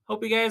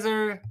 Hope you guys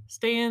are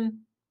staying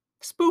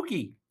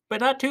spooky,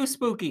 but not too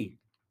spooky.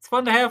 It's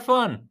fun to have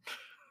fun.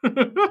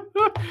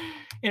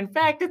 In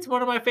fact, it's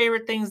one of my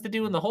favorite things to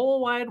do in the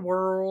whole wide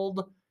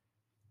world.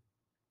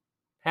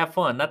 Have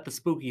fun, not the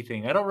spooky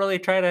thing. I don't really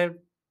try to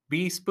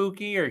be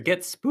spooky or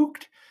get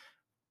spooked.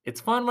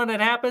 It's fun when it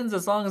happens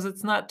as long as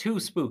it's not too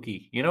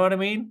spooky. You know what I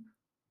mean?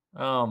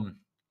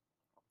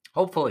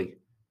 Hopefully.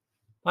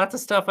 Lots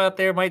of stuff out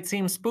there might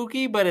seem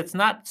spooky, but it's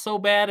not so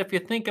bad if you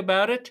think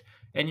about it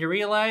and you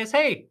realize,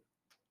 hey,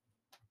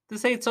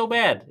 this ain't so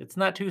bad. It's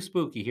not too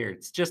spooky here.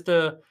 It's just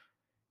the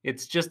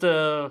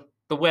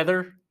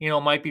weather,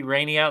 might be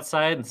rainy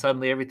outside and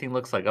suddenly everything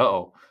looks like,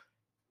 uh-oh.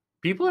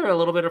 People are a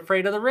little bit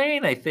afraid of the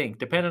rain, I think,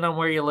 depending on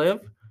where you live.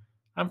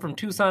 I'm from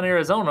Tucson,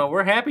 Arizona.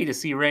 We're happy to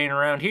see rain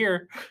around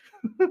here.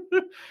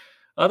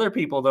 Other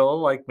people, though,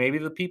 like maybe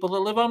the people that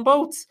live on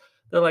boats,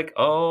 they're like,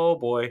 oh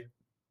boy.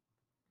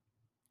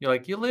 You're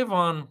like, you live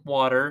on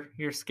water.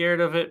 You're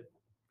scared of it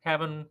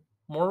having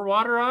more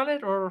water on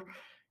it? Or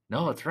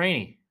no, it's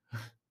rainy.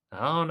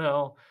 Oh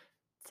no.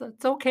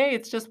 It's okay.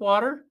 It's just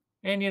water.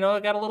 And it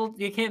got a little,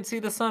 you can't see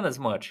the sun as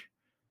much.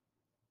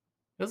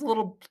 It's a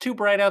little too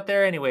bright out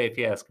there anyway, if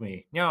you ask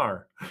me.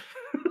 Nyar.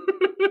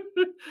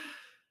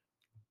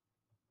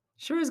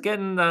 Sure is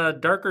getting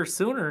darker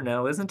sooner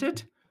now, isn't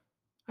it?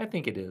 I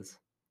think it is.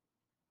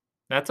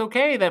 That's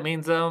okay. That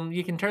means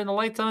you can turn the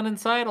lights on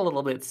inside a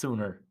little bit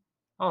sooner.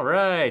 All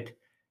right.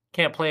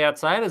 Can't play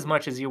outside as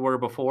much as you were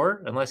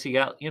before, unless you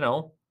got,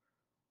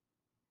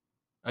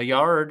 a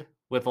yard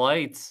with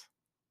lights,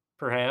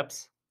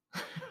 perhaps.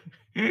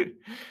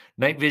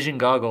 Night vision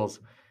goggles.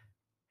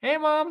 Hey,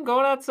 Mom,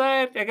 going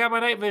outside. I got my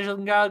night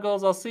vision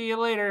goggles. I'll see you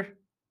later.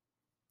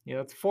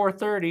 It's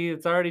 4:30.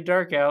 It's already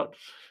dark out.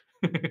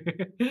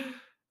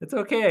 It's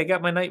okay. I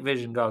got my night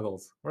vision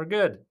goggles. We're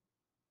good.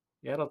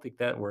 Yeah, I don't think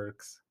that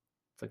works.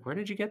 It's like, where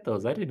did you get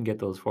those? I didn't get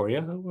those for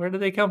you. Where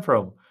did they come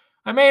from?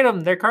 I made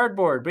them. They're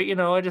cardboard, but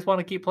I just want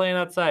to keep playing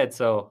outside.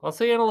 So I'll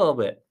see you in a little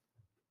bit.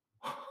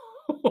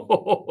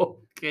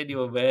 Can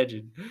you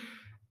imagine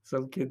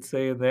some kid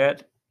saying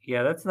that?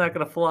 Yeah, that's not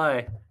going to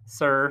fly,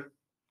 sir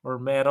or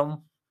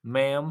madam,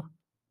 ma'am,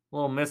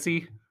 little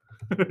missy.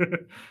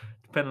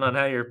 Depending on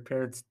how your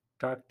parents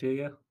talk to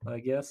you, I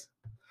guess.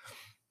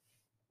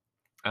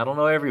 I don't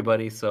know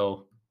everybody,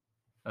 so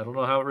I don't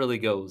know how it really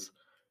goes.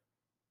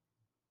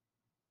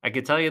 I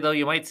could tell you, though,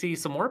 you might see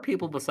some more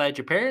people besides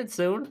your parents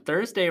soon.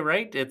 Thursday,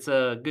 right? It's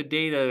a good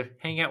day to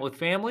hang out with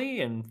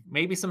family and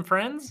maybe some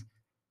friends.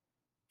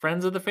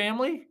 Friends of the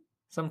family.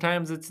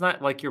 Sometimes it's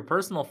not like your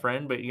personal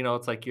friend, but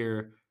it's like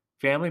your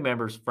family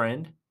member's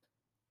friend.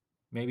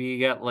 Maybe you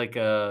got like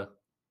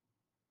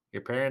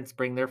your parents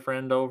bring their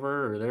friend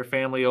over or their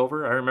family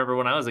over. I remember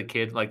when I was a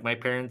kid, like my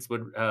parents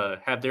would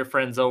have their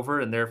friends over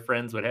and their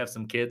friends would have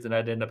some kids, and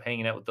I'd end up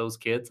hanging out with those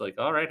kids. Like,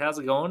 all right, how's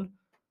it going?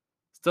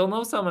 Still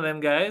know some of them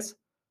guys.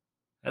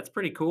 That's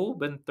pretty cool.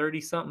 Been 30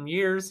 something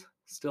years.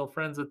 Still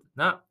friends with,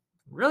 not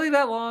really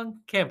that long.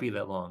 Can't be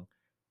that long.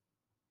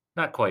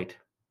 Not quite.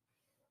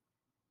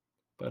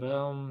 But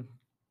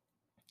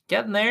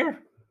getting there,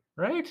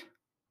 right?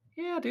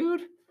 Yeah,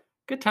 dude.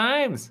 Good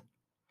times.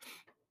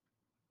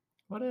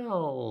 What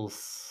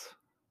else?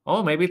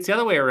 Oh, maybe it's the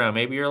other way around.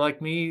 Maybe you're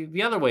like me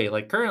the other way,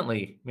 like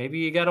currently. Maybe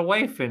you got a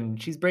wife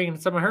and she's bringing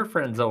some of her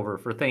friends over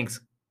for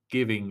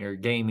Thanksgiving or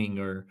gaming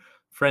or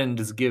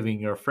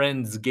Friendsgiving or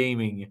Friends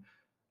gaming.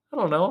 I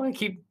don't know. I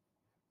keep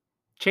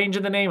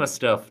changing the name of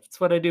stuff. That's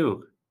what I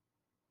do.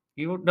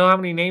 You don't know how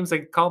many names I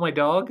call my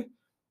dog?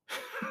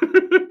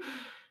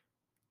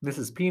 This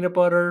is Peanut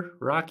Butter,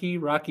 Rocky,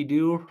 Rocky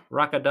Doo,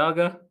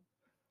 Rockadaga.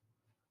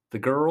 The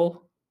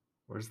girl.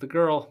 Where's the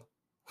girl?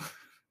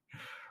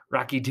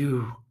 Rocky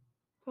Doo.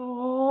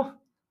 Oh,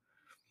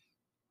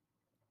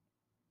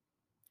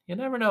 you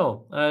never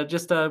know.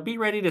 Just be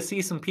ready to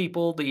see some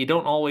people that you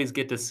don't always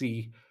get to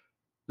see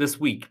this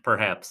week,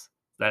 perhaps.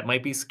 That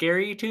might be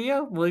scary to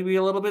you, maybe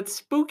a little bit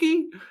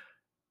spooky,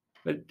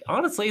 but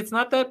honestly, it's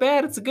not that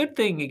bad. It's a good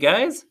thing, you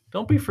guys.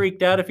 Don't be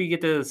freaked out if you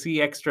get to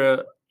see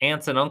extra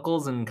aunts and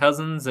uncles and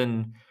cousins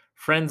and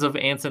friends of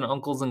aunts and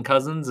uncles and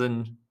cousins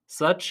and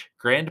such,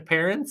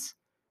 grandparents,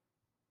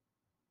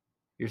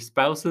 your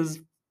spouse's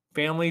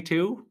family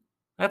too.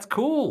 That's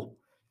cool.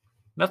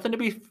 Nothing to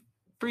be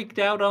freaked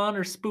out on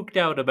or spooked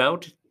out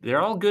about.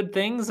 They're all good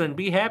things, and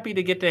be happy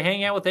to get to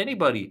hang out with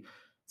anybody.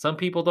 Some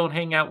people don't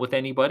hang out with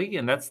anybody,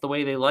 and that's the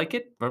way they like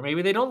it, or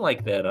maybe they don't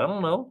like that. I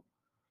don't know.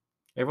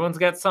 Everyone's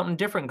got something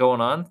different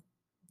going on.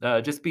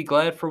 Just be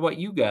glad for what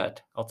you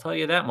got. I'll tell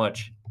you that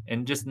much.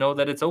 And just know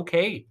that it's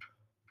okay.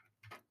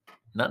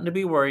 Nothing to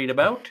be worried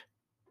about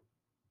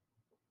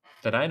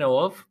that I know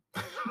of.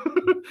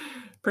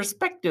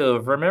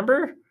 Perspective,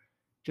 remember?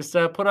 Just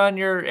put on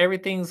your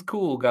everything's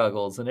cool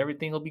goggles and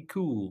everything will be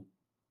cool.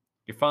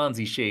 Your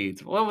Fonzie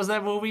shades. What was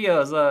that movie? It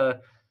was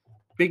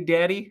Big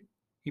Daddy.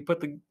 He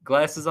put the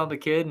glasses on the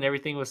kid and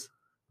everything was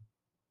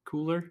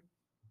cooler.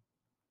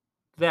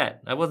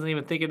 That. I wasn't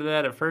even thinking of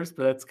that at first,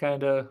 but that's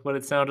kind of what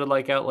it sounded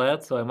like out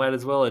loud, so I might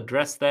as well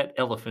address that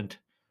elephant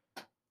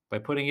by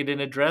putting it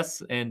in a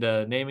dress and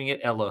naming it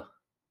Ella.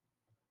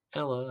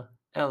 Ella,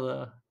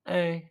 Ella,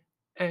 hey,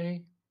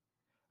 hey,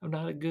 I'm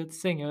not a good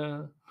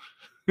singer.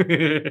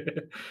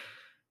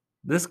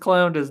 This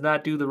clown does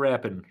not do the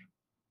rapping,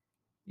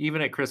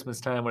 even at Christmas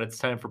time when it's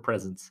time for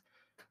presents.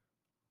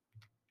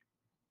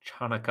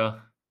 Hanukkah.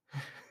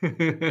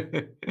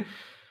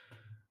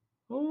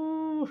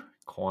 Oh,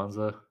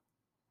 Kwanzaa.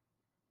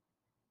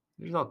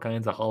 There's all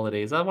kinds of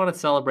holidays. I want to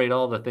celebrate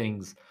all the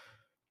things.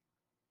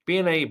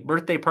 Being a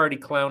birthday party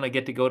clown, I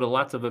get to go to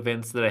lots of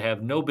events that I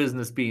have no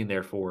business being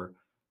there for.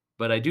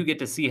 but I do get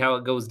to see how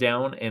it goes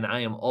down, and I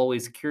am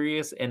always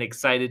curious and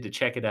excited to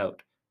check it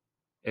out.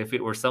 If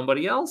it were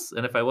somebody else,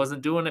 and if I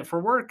wasn't doing it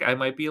for work, I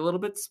might be a little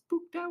bit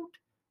spooked out.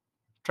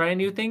 Trying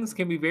new things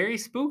can be very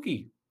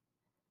spooky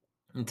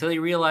until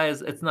you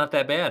realize it's not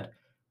that bad.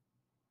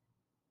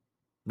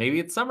 Maybe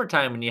it's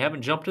summertime and you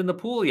haven't jumped in the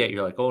pool yet.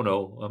 You're like, oh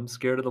no, I'm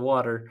scared of the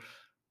water.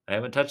 I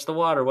haven't touched the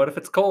water. What if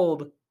it's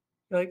cold?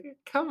 You're like,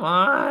 come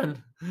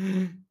on.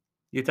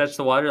 You touch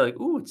the water, you're like,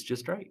 ooh, it's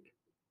just right.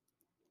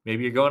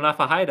 Maybe you're going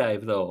off a high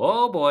dive though.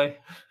 Oh boy.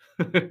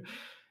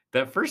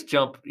 That first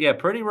jump, yeah,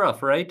 pretty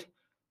rough, right?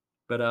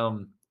 But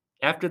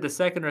after the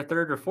second or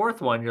third or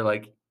fourth one, you're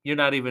like,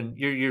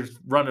 you're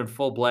running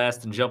full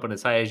blast and jumping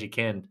as high as you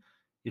can.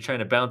 You're trying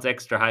to bounce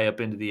extra high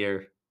up into the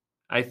air,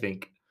 I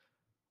think.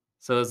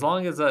 So as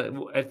long as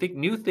I think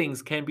new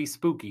things can be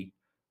spooky,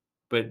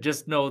 but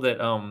just know that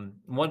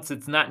once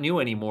it's not new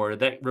anymore,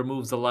 that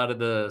removes a lot of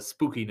the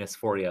spookiness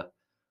for you.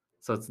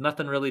 So it's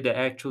nothing really to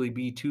actually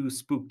be too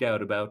spooked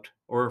out about,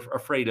 or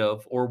afraid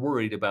of, or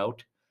worried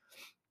about,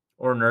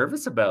 or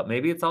nervous about.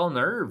 Maybe it's all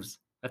nerves.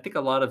 I think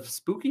a lot of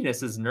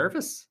spookiness is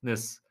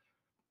nervousness.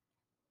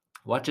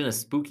 Watching a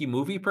spooky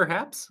movie,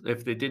 perhaps,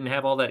 if they didn't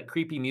have all that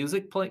creepy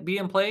music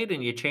being played,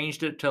 and you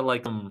changed it to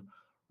like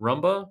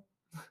rumba.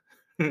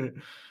 There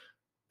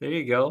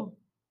you go.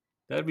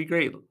 That'd be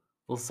great.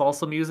 Little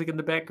salsa music in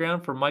the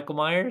background for Michael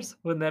Myers.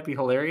 Wouldn't that be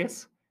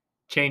hilarious?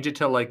 Change it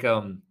to like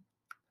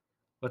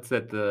what's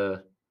that,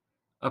 the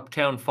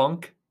Uptown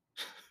Funk?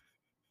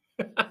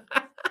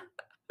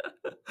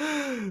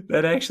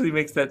 That actually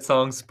makes that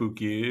song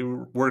spooky. It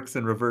works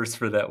in reverse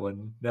for that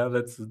one. Now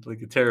that's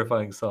like a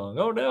terrifying song.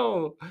 Oh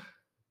no.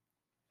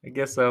 I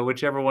guess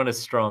whichever one is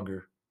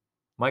stronger.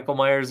 Michael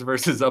Myers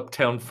versus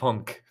Uptown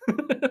Funk.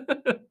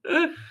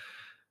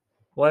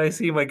 Why is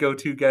he my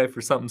go-to guy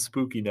for something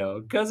spooky now?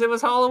 Because it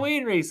was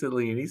Halloween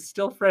recently, and he's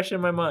still fresh in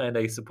my mind,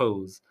 I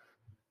suppose.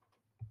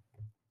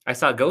 I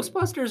saw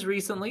Ghostbusters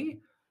recently.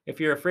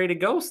 If you're afraid of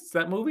ghosts,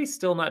 that movie's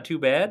still not too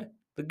bad.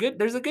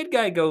 There's a good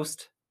guy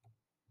ghost.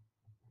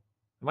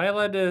 Am I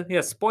allowed to?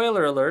 Yeah,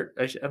 spoiler alert.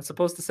 I'm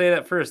supposed to say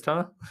that first,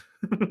 huh?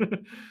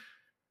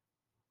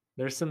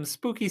 There's some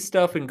spooky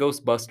stuff in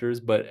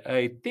Ghostbusters, but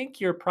I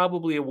think you're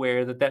probably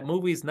aware that that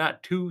movie's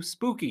not too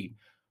spooky.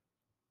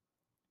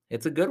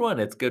 It's a good one.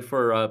 It's good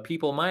for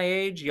people my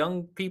age,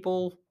 young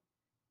people.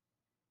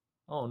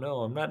 Oh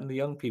no, I'm not in the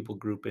young people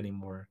group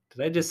anymore.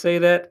 Did I just say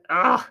that?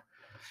 Ah,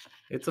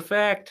 it's a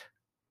fact.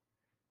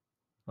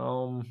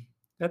 Um,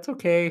 that's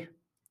okay.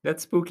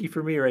 That's spooky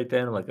for me right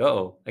then. I'm like,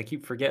 oh, I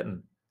keep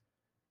forgetting.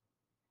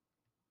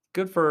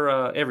 Good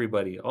for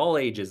everybody, all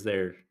ages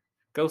there.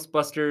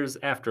 Ghostbusters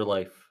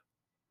Afterlife.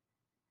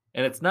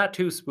 And it's not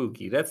too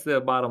spooky. That's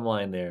the bottom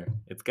line there.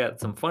 It's got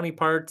some funny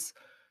parts,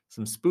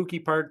 some spooky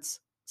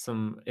parts,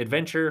 some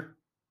adventure,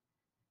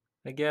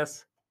 I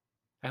guess.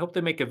 I hope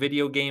they make a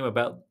video game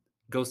about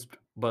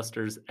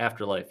Ghostbusters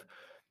Afterlife.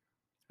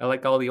 I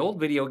like all the old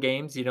video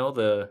games,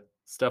 the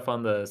stuff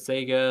on the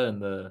Sega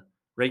and the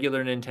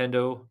regular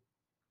Nintendo.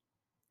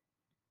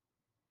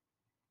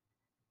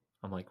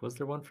 I'm like, was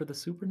there one for the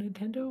Super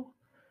Nintendo?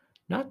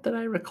 Not that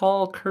I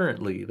recall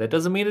currently. That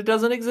doesn't mean it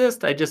doesn't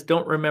exist. I just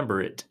don't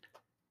remember it.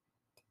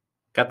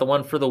 Got the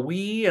one for the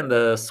Wii and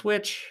the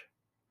Switch,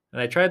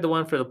 and I tried the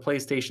one for the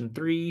PlayStation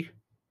 3,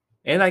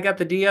 and I got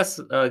the DS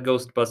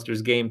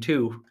Ghostbusters game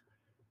too.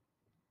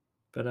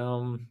 But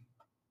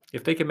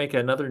if they can make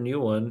another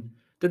new one,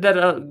 did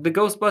that the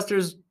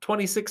Ghostbusters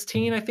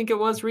 2016, I think it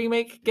was,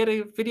 remake get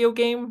a video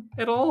game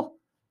at all?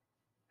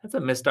 That's a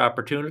missed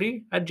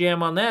opportunity. I'd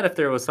jam on that if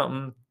there was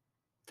something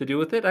to do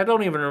with it. I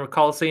don't even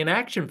recall seeing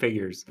action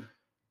figures.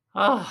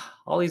 Ah,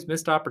 all these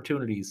missed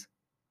opportunities.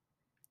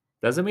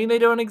 Doesn't mean they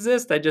don't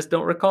exist. I just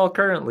don't recall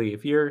currently.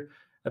 If you're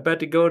about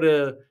to go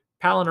to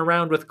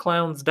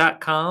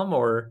palinaroundwithclowns.com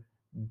or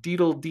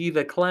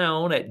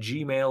deedledtheclown at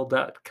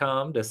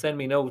gmail.com to send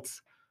me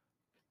notes,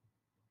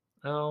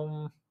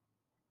 um,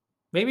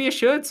 maybe you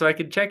should so I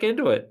could check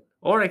into it.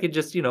 Or I could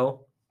just,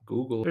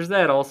 Google. There's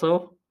that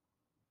also.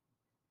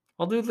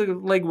 I'll do the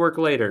legwork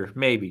later,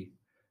 maybe.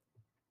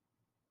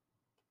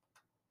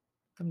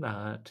 I'm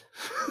not.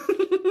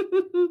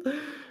 I'm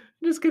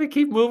just gonna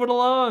keep moving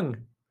along.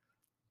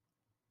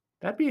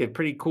 That'd be a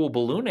pretty cool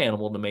balloon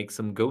animal to make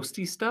some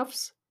ghosty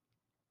stuffs.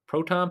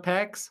 Proton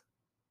packs?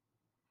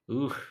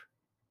 Ooh,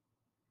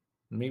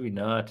 maybe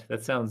not.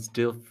 That sounds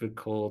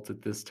difficult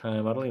at this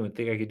time. I don't even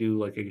think I could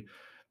do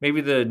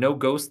maybe the no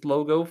ghost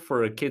logo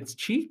for a kid's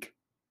cheek.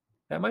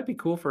 That might be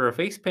cool for a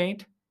face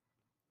paint.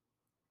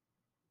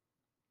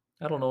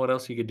 I don't know what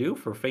else you could do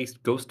for face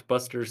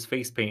Ghostbusters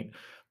face paint.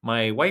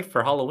 My wife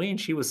for Halloween,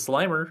 she was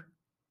Slimer,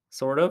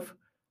 sort of.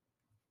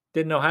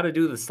 Didn't know how to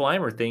do the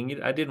Slimer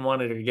thing. I didn't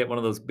want her to get one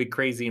of those big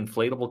crazy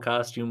inflatable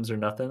costumes or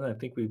nothing. I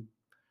think we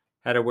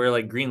had her wear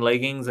like green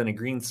leggings and a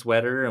green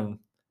sweater, and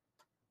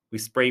we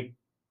sprayed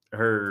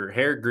her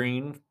hair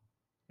green.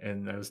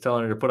 And I was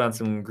telling her to put on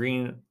some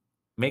green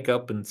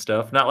makeup and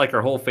stuff. Not like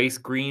her whole face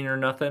green or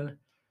nothing. I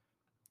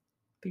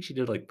think she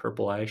did like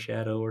purple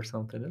eyeshadow or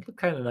something. It looked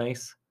kind of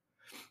nice.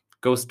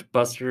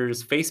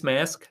 Ghostbusters face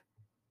mask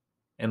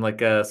and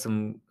like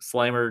some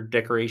Slimer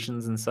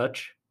decorations and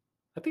such.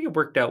 I think it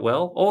worked out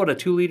well. Oh, and a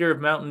 2 liter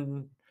of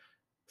Mountain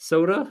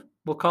Soda,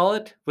 we'll call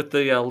it, with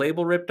the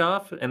label ripped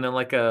off, and then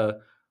like a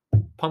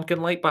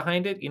pumpkin light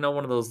behind it. You know,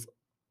 one of those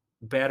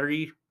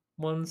battery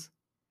ones.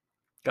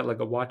 Got like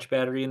a watch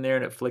battery in there,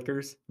 and it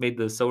flickers. Made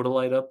the soda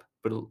light up,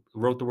 but it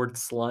wrote the word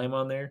slime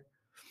on there.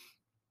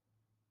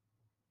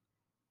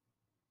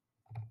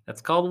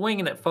 That's called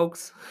winging it,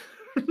 folks.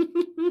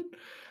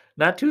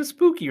 Not too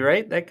spooky,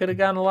 right? That could have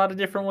gone a lot of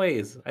different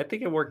ways. I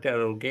think it worked out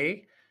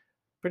okay.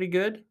 Pretty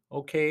good.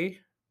 Okay.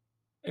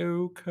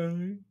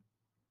 Okay.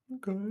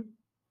 Okay.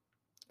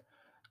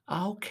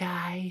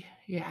 Okay.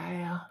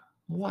 Yeah.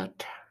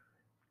 What?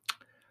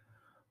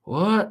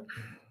 What?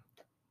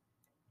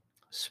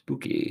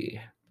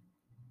 Spooky.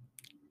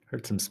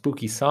 Heard some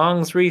spooky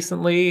songs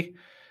recently.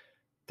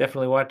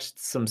 Definitely watched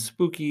some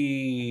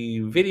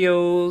spooky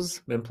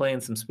videos. Been playing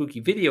some spooky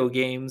video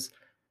games.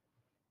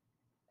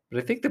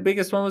 But I think the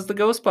biggest one was the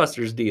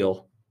Ghostbusters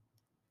deal.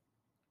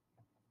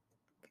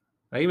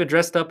 I even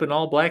dressed up in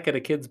all black at a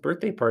kid's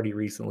birthday party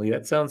recently.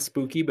 That sounds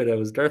spooky, but I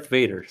was Darth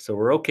Vader, so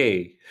we're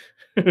okay.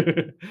 It's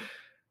a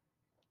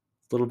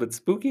little bit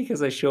spooky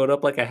because I showed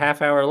up like a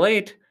half hour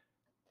late.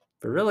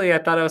 But really, I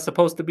thought I was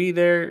supposed to be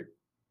there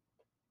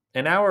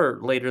an hour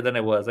later than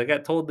I was. I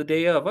got told the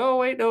day of, oh,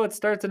 wait, no, it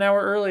starts an hour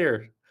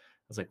earlier. I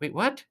was like, wait,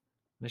 what?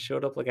 And I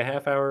showed up like a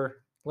half hour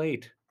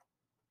late.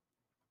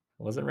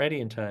 I wasn't ready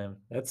in time.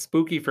 That's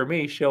spooky for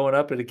me, showing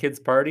up at a kid's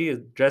party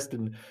dressed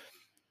in a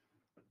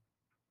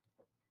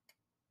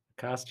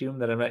costume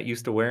that I'm not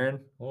used to wearing.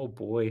 Oh,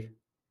 boy.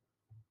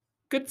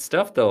 Good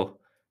stuff, though.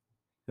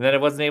 And then I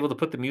wasn't able to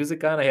put the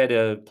music on. I had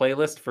a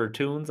playlist for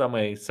tunes on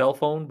my cell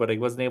phone, but I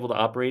wasn't able to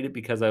operate it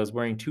because I was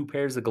wearing 2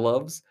 pairs of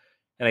gloves,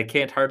 and I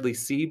can't hardly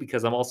see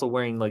because I'm also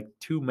wearing, like,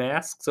 2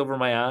 masks over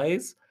my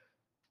eyes.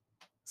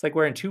 It's like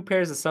wearing 2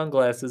 pairs of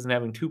sunglasses and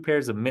having 2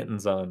 pairs of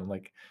mittens on. I'm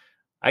like,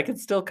 I can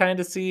still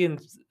kinda see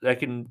and I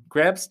can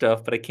grab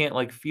stuff, but I can't,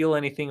 like, feel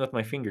anything with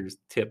my fingers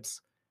tips.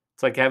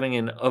 It's like having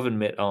an oven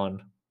mitt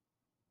on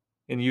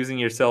and using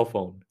your cell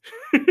phone.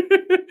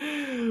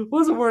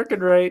 Wasn't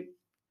working right.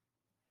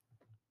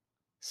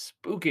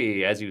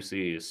 Spooky, as you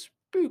see,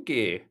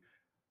 spooky.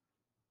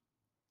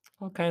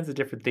 All kinds of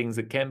different things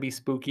that can be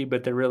spooky,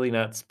 but they're really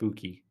not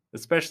spooky.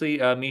 Especially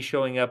me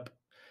showing up.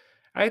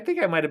 I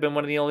think I might have been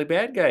one of the only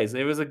bad guys.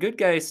 It was a good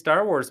guy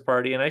Star Wars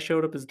party, and I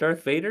showed up as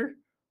Darth Vader.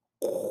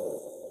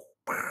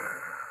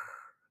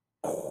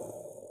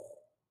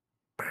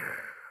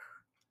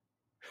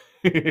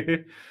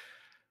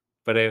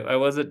 But I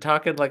wasn't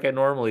talking like I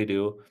normally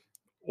do,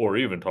 or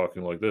even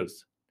talking like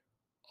this.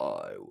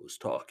 I was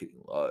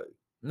talking like.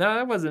 No,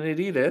 that wasn't it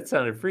either. That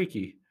sounded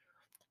freaky.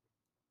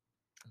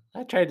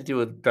 I tried to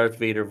do a Darth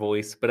Vader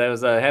voice, but I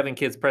was having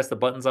kids press the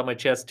buttons on my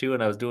chest too,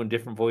 and I was doing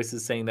different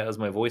voices, saying that was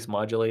my voice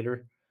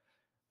modulator.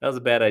 That was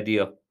a bad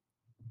idea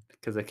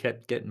because I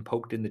kept getting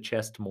poked in the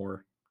chest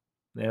more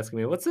and asking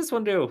me, "What's this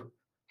one do?"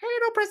 Hey,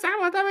 don't press that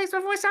one. That makes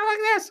my voice sound like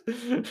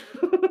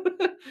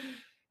this.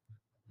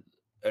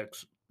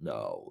 X.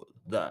 Now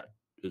that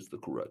is the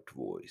correct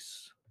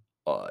voice.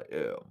 I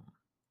am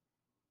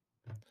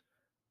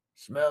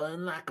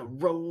smelling like a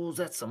rose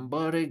that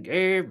somebody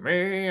gave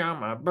me on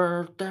my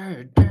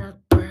birthday.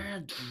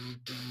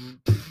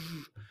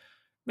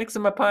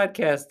 Mixing my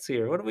podcasts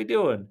here. What are we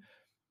doing?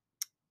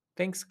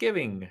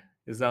 Thanksgiving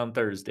is on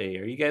Thursday.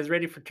 Are you guys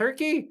ready for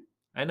turkey?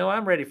 I know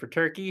I'm ready for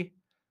turkey,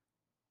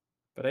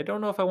 but I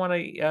don't know if I want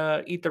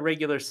to eat the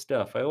regular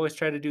stuff. I always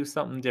try to do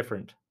something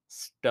different.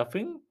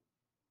 Stuffing?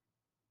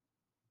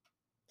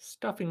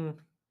 Stuffing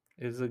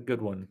is a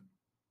good one.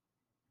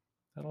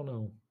 I don't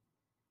know.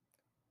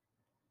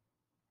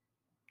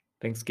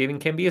 Thanksgiving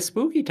can be a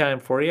spooky time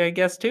for you, I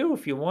guess, too,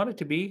 if you want it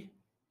to be.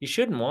 You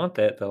shouldn't want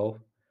that, though.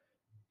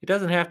 It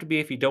doesn't have to be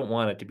if you don't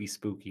want it to be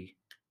spooky.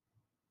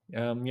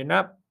 You're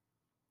not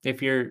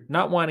If you're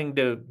not wanting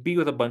to be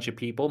with a bunch of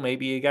people,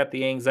 maybe you got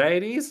the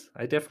anxieties.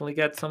 I definitely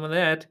got some of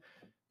that.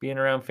 Being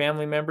around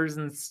family members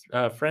and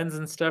friends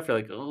and stuff, you're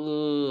like,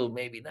 oh,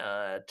 maybe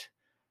not.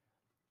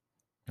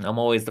 I'm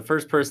always the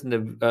first person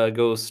to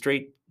go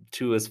straight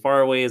to as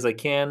far away as I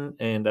can,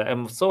 and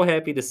I'm so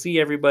happy to see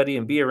everybody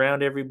and be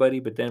around everybody.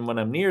 But then when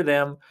I'm near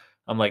them,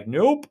 I'm like,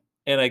 nope.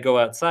 And I go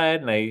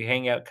outside and I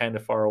hang out kind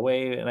of far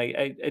away, and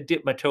I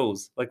dip my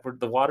toes, like with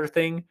the water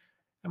thing.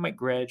 I might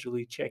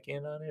gradually check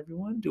in on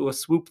everyone, do a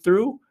swoop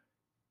through,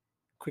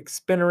 quick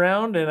spin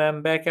around, and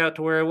I'm back out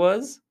to where I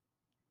was.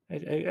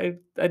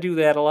 I do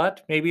that a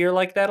lot. Maybe you're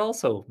like that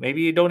also.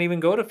 Maybe you don't even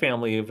go to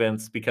family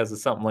events because of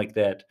something like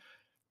that.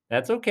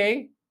 That's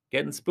okay.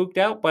 Getting spooked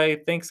out by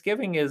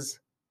Thanksgiving is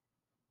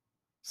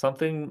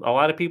something a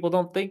lot of people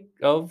don't think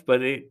of,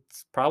 but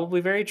it's probably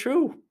very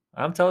true.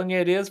 I'm telling you,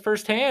 it is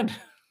firsthand.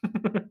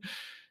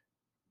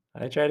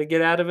 I try to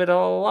get out of it a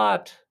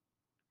lot,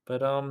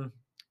 but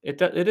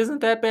it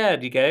isn't that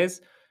bad, you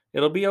guys.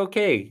 It'll be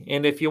okay.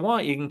 And if you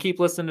want, you can keep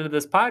listening to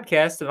this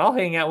podcast, and I'll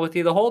hang out with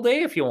you the whole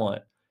day if you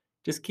want.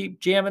 Just keep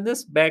jamming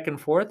this back and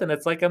forth, and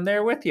it's like I'm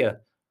there with you.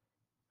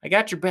 I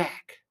got your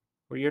back.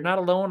 Where you're not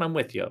alone, I'm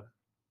with you.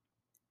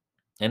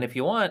 And if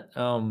you want,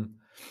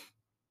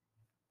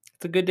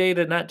 It's a good day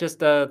to not just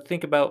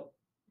think about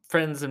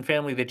friends and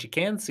family that you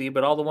can see,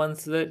 but all the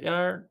ones that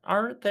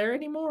aren't there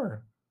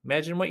anymore.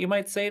 Imagine what you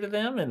might say to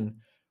them and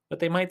what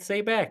they might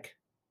say back.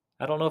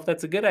 I don't know if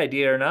that's a good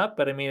idea or not,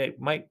 but I mean, it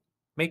might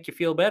make you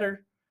feel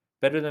better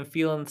than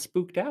feeling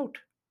spooked out.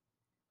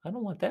 I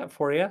don't want that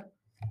for you.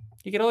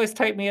 You can always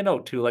type me a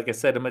note too. Like I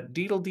said, I'm at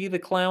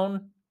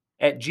deedledee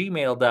at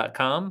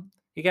gmail.com.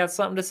 You got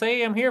something to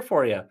say? I'm here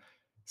for you.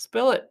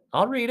 Spill it.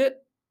 I'll read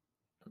it.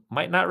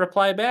 Might not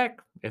reply back.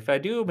 If I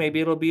do, maybe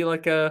it'll be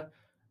like a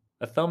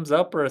thumbs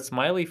up or a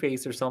smiley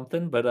face or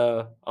something,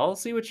 but I'll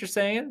see what you're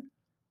saying.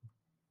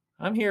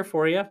 I'm here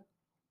for you.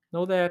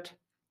 Know that.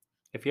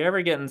 If you're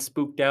ever getting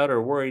spooked out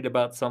or worried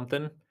about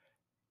something,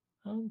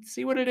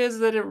 see what it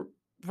is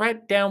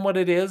write down what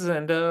it is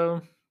and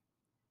I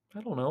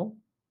don't know.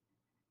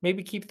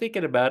 Maybe keep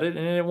thinking about it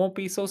and it won't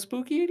be so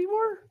spooky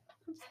anymore.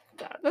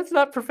 That's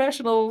not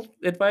professional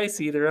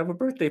advice either. I'm a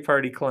birthday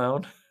party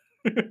clown.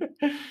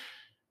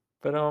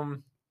 But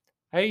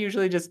I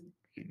usually just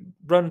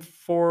run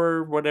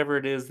for whatever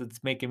it is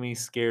that's making me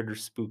scared or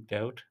spooked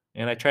out,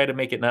 and I try to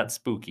make it not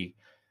spooky.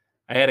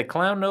 I had a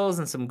clown nose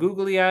and some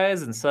googly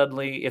eyes, and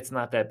suddenly it's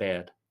not that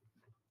bad.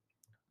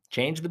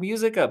 Change the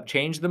music up,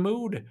 change the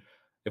mood.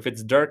 If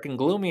it's dark and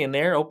gloomy in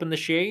there, open the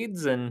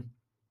shades and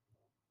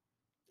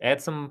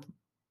add some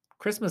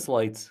Christmas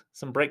lights,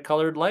 some bright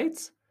colored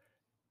lights.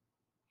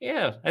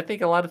 Yeah, I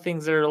think a lot of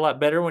things are a lot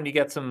better when you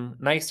got some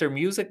nicer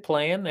music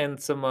playing and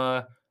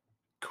some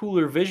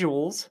cooler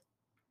visuals,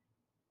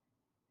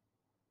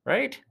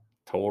 right?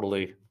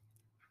 Totally.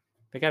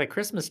 They got a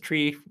Christmas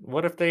tree.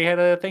 What if they had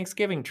a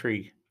Thanksgiving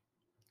tree?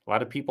 A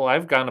lot of people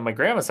I've gone to my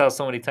grandma's house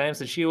so many times,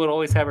 and she would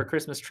always have her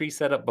Christmas tree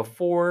set up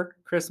before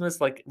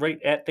Christmas, like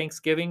right at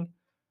Thanksgiving.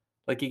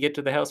 Like you get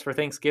to the house for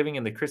Thanksgiving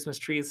and the Christmas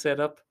tree is set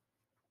up.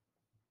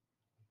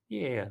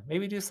 Yeah,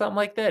 maybe do something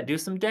like that. Do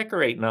some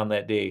decorating on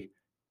that day.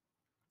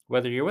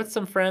 Whether you're with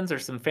some friends or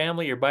some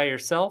family or by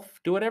yourself,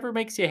 do whatever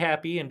makes you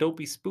happy and don't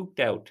be spooked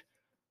out.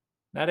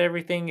 Not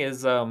everything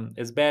is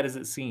as bad as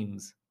it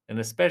seems. And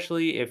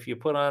especially if you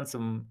put on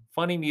some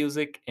funny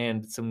music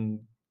and some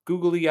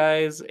googly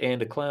eyes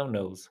and a clown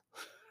nose.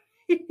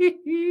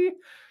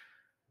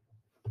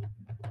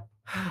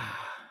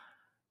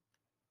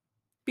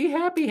 Be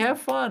happy, have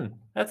fun.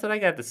 That's what I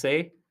got to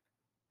say.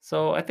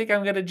 So I think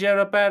I'm gonna jet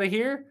up out of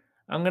here.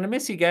 I'm gonna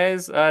miss you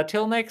guys.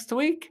 Till next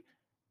week.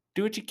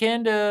 Do what you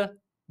can to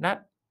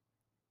not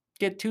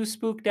get too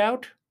spooked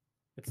out.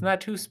 It's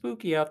not too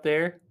spooky out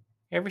there.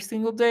 Every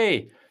single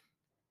day,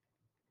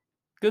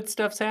 good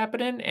stuff's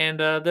happening, and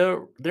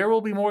there will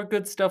be more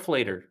good stuff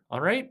later.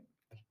 All right.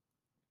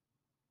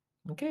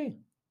 Okay.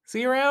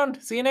 See you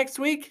around. See you next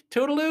week.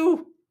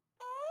 Toodaloo.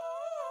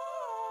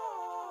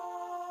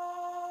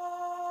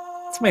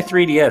 It's my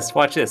 3DS.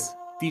 Watch this.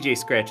 DJ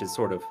scratches,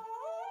 sort of.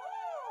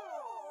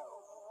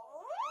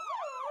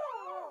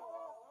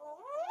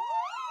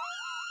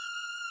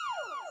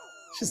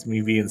 It's just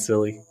me being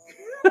silly.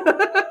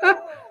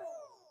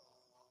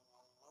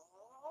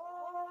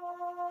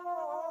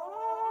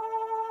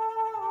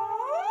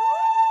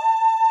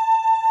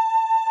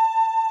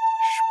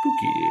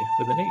 Spooky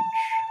with an H.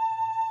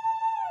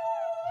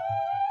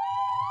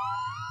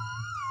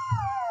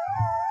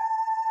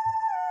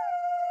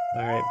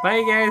 All right.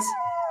 Bye, guys.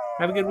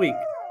 Have a good week.